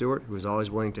 Brian Stewart, who was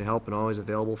always willing to help and always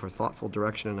available for thoughtful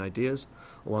direction and ideas,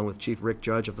 along with Chief Rick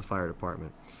Judge of the Fire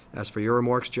Department. As for your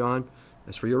remarks, John,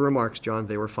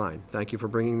 they were fine. Thank you for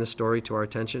bringing this story to our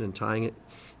attention and tying it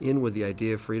in with the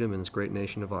idea of freedom in this great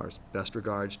nation of ours. Best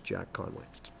regards, Jack Conway."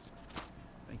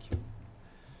 Thank you.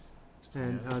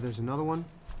 And there's another one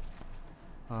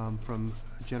from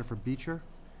Jennifer Beecher.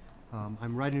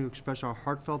 I'm writing to express our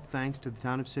heartfelt thanks to the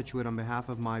town of Scituate on behalf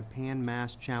of my Pan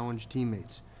Mass Challenge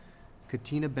teammates.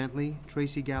 Katina Bentley,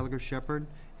 Tracy Gallagher Shepherd,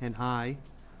 and I,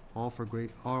 all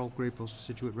grateful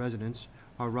Scituate residents,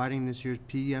 are riding this year's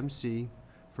PMC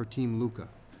for Team Luca.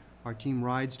 Our team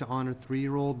rides to honor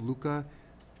 3-year-old Luca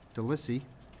DeLissi,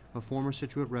 a former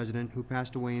Scituate resident who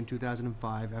passed away in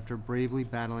 2005 after bravely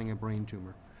battling a brain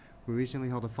tumor. We recently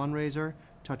held a fundraiser,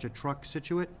 Touch a Truck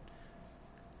Scituate,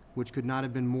 which could not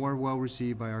have been more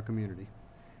well-received by our community.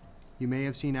 You may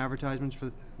have seen advertisements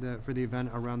for the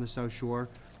event around the South Shore.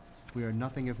 We are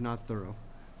nothing if not thorough.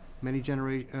 Many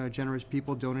generous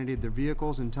people donated their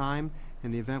vehicles and time,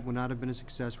 and the event would not have been a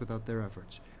success without their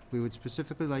efforts. We would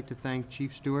specifically like to thank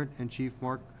Chief Stewart and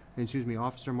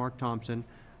Officer Mark Thompson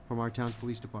from our town's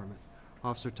police department.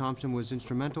 Officer Thompson was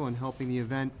instrumental in helping the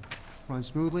event run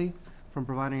smoothly, from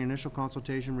providing initial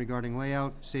consultation regarding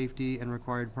layout, safety, and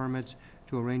required permits,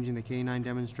 to arranging the K-9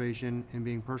 demonstration and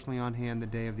being personally on hand the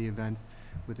day of the event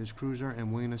with his cruiser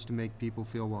and willingness to make people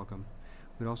feel welcome.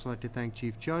 We'd also like to thank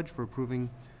Chief Judge for approving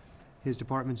his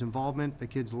department's involvement. The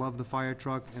kids loved the fire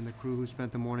truck and the crew who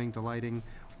spent the morning delighting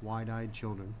wide-eyed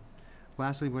children.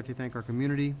 Lastly, we'd like to thank our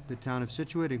community, the town of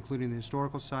Scituate, including the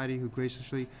Historical Society, who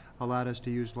graciously allowed us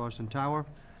to use Larson Tower,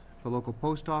 the local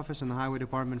post office, and the highway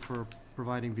department for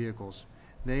providing vehicles.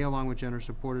 They, along with generous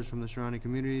supporters from the surrounding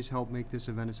communities, helped make this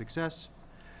event a success.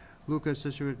 Luca, a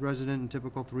Scituate resident and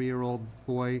typical 3-year-old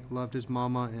boy, loved his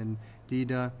mama, and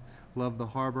Dida loved the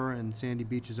harbor and sandy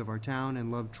beaches of our town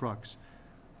and loved trucks.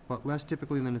 But less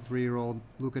typically than a 3-year-old,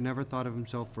 Luca never thought of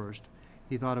himself first.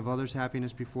 He thought of others'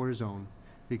 happiness before his own.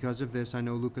 Because of this, I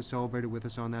know Luca celebrated with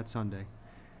us on that Sunday,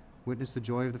 witnessed the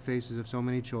joy of the faces of so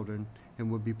many children, and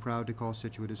would be proud to call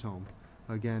Scituate his home.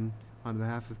 Again, on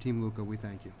behalf of Team Luca, we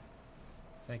thank you.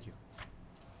 Thank you.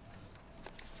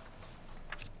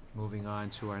 Moving on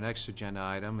to our next agenda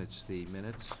item, it's the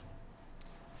minutes.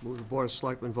 Move the Board of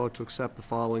Selectmen vote to accept the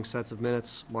following sets of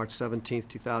minutes: March 17th,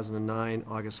 2009,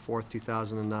 August 4th,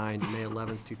 2009, May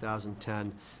 11th,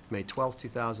 2010, May 12th,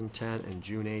 2010, and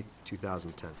June 8th,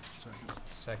 2010.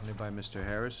 Seconded by Mr.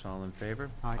 Harris. All in favor?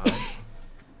 Aye.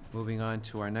 Moving on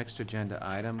to our next agenda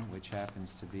item, which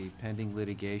happens to be pending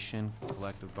litigation,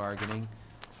 collective bargaining,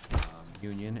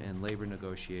 union and labor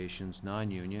negotiations,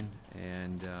 non-union,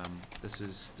 and this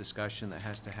is discussion that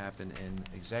has to happen in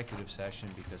executive session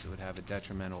because it would have a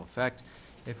detrimental effect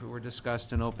if it were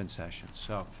discussed in open session.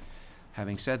 So,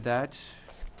 having said that,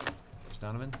 Ms.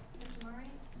 Donovan? Mr. Murray?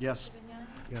 Yes. Mr. Vignani?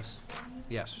 Yes. Mr. Denny?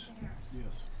 Yes. Mr. Harris?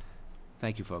 Yes.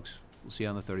 Thank you, folks. We'll see you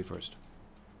on the 31st.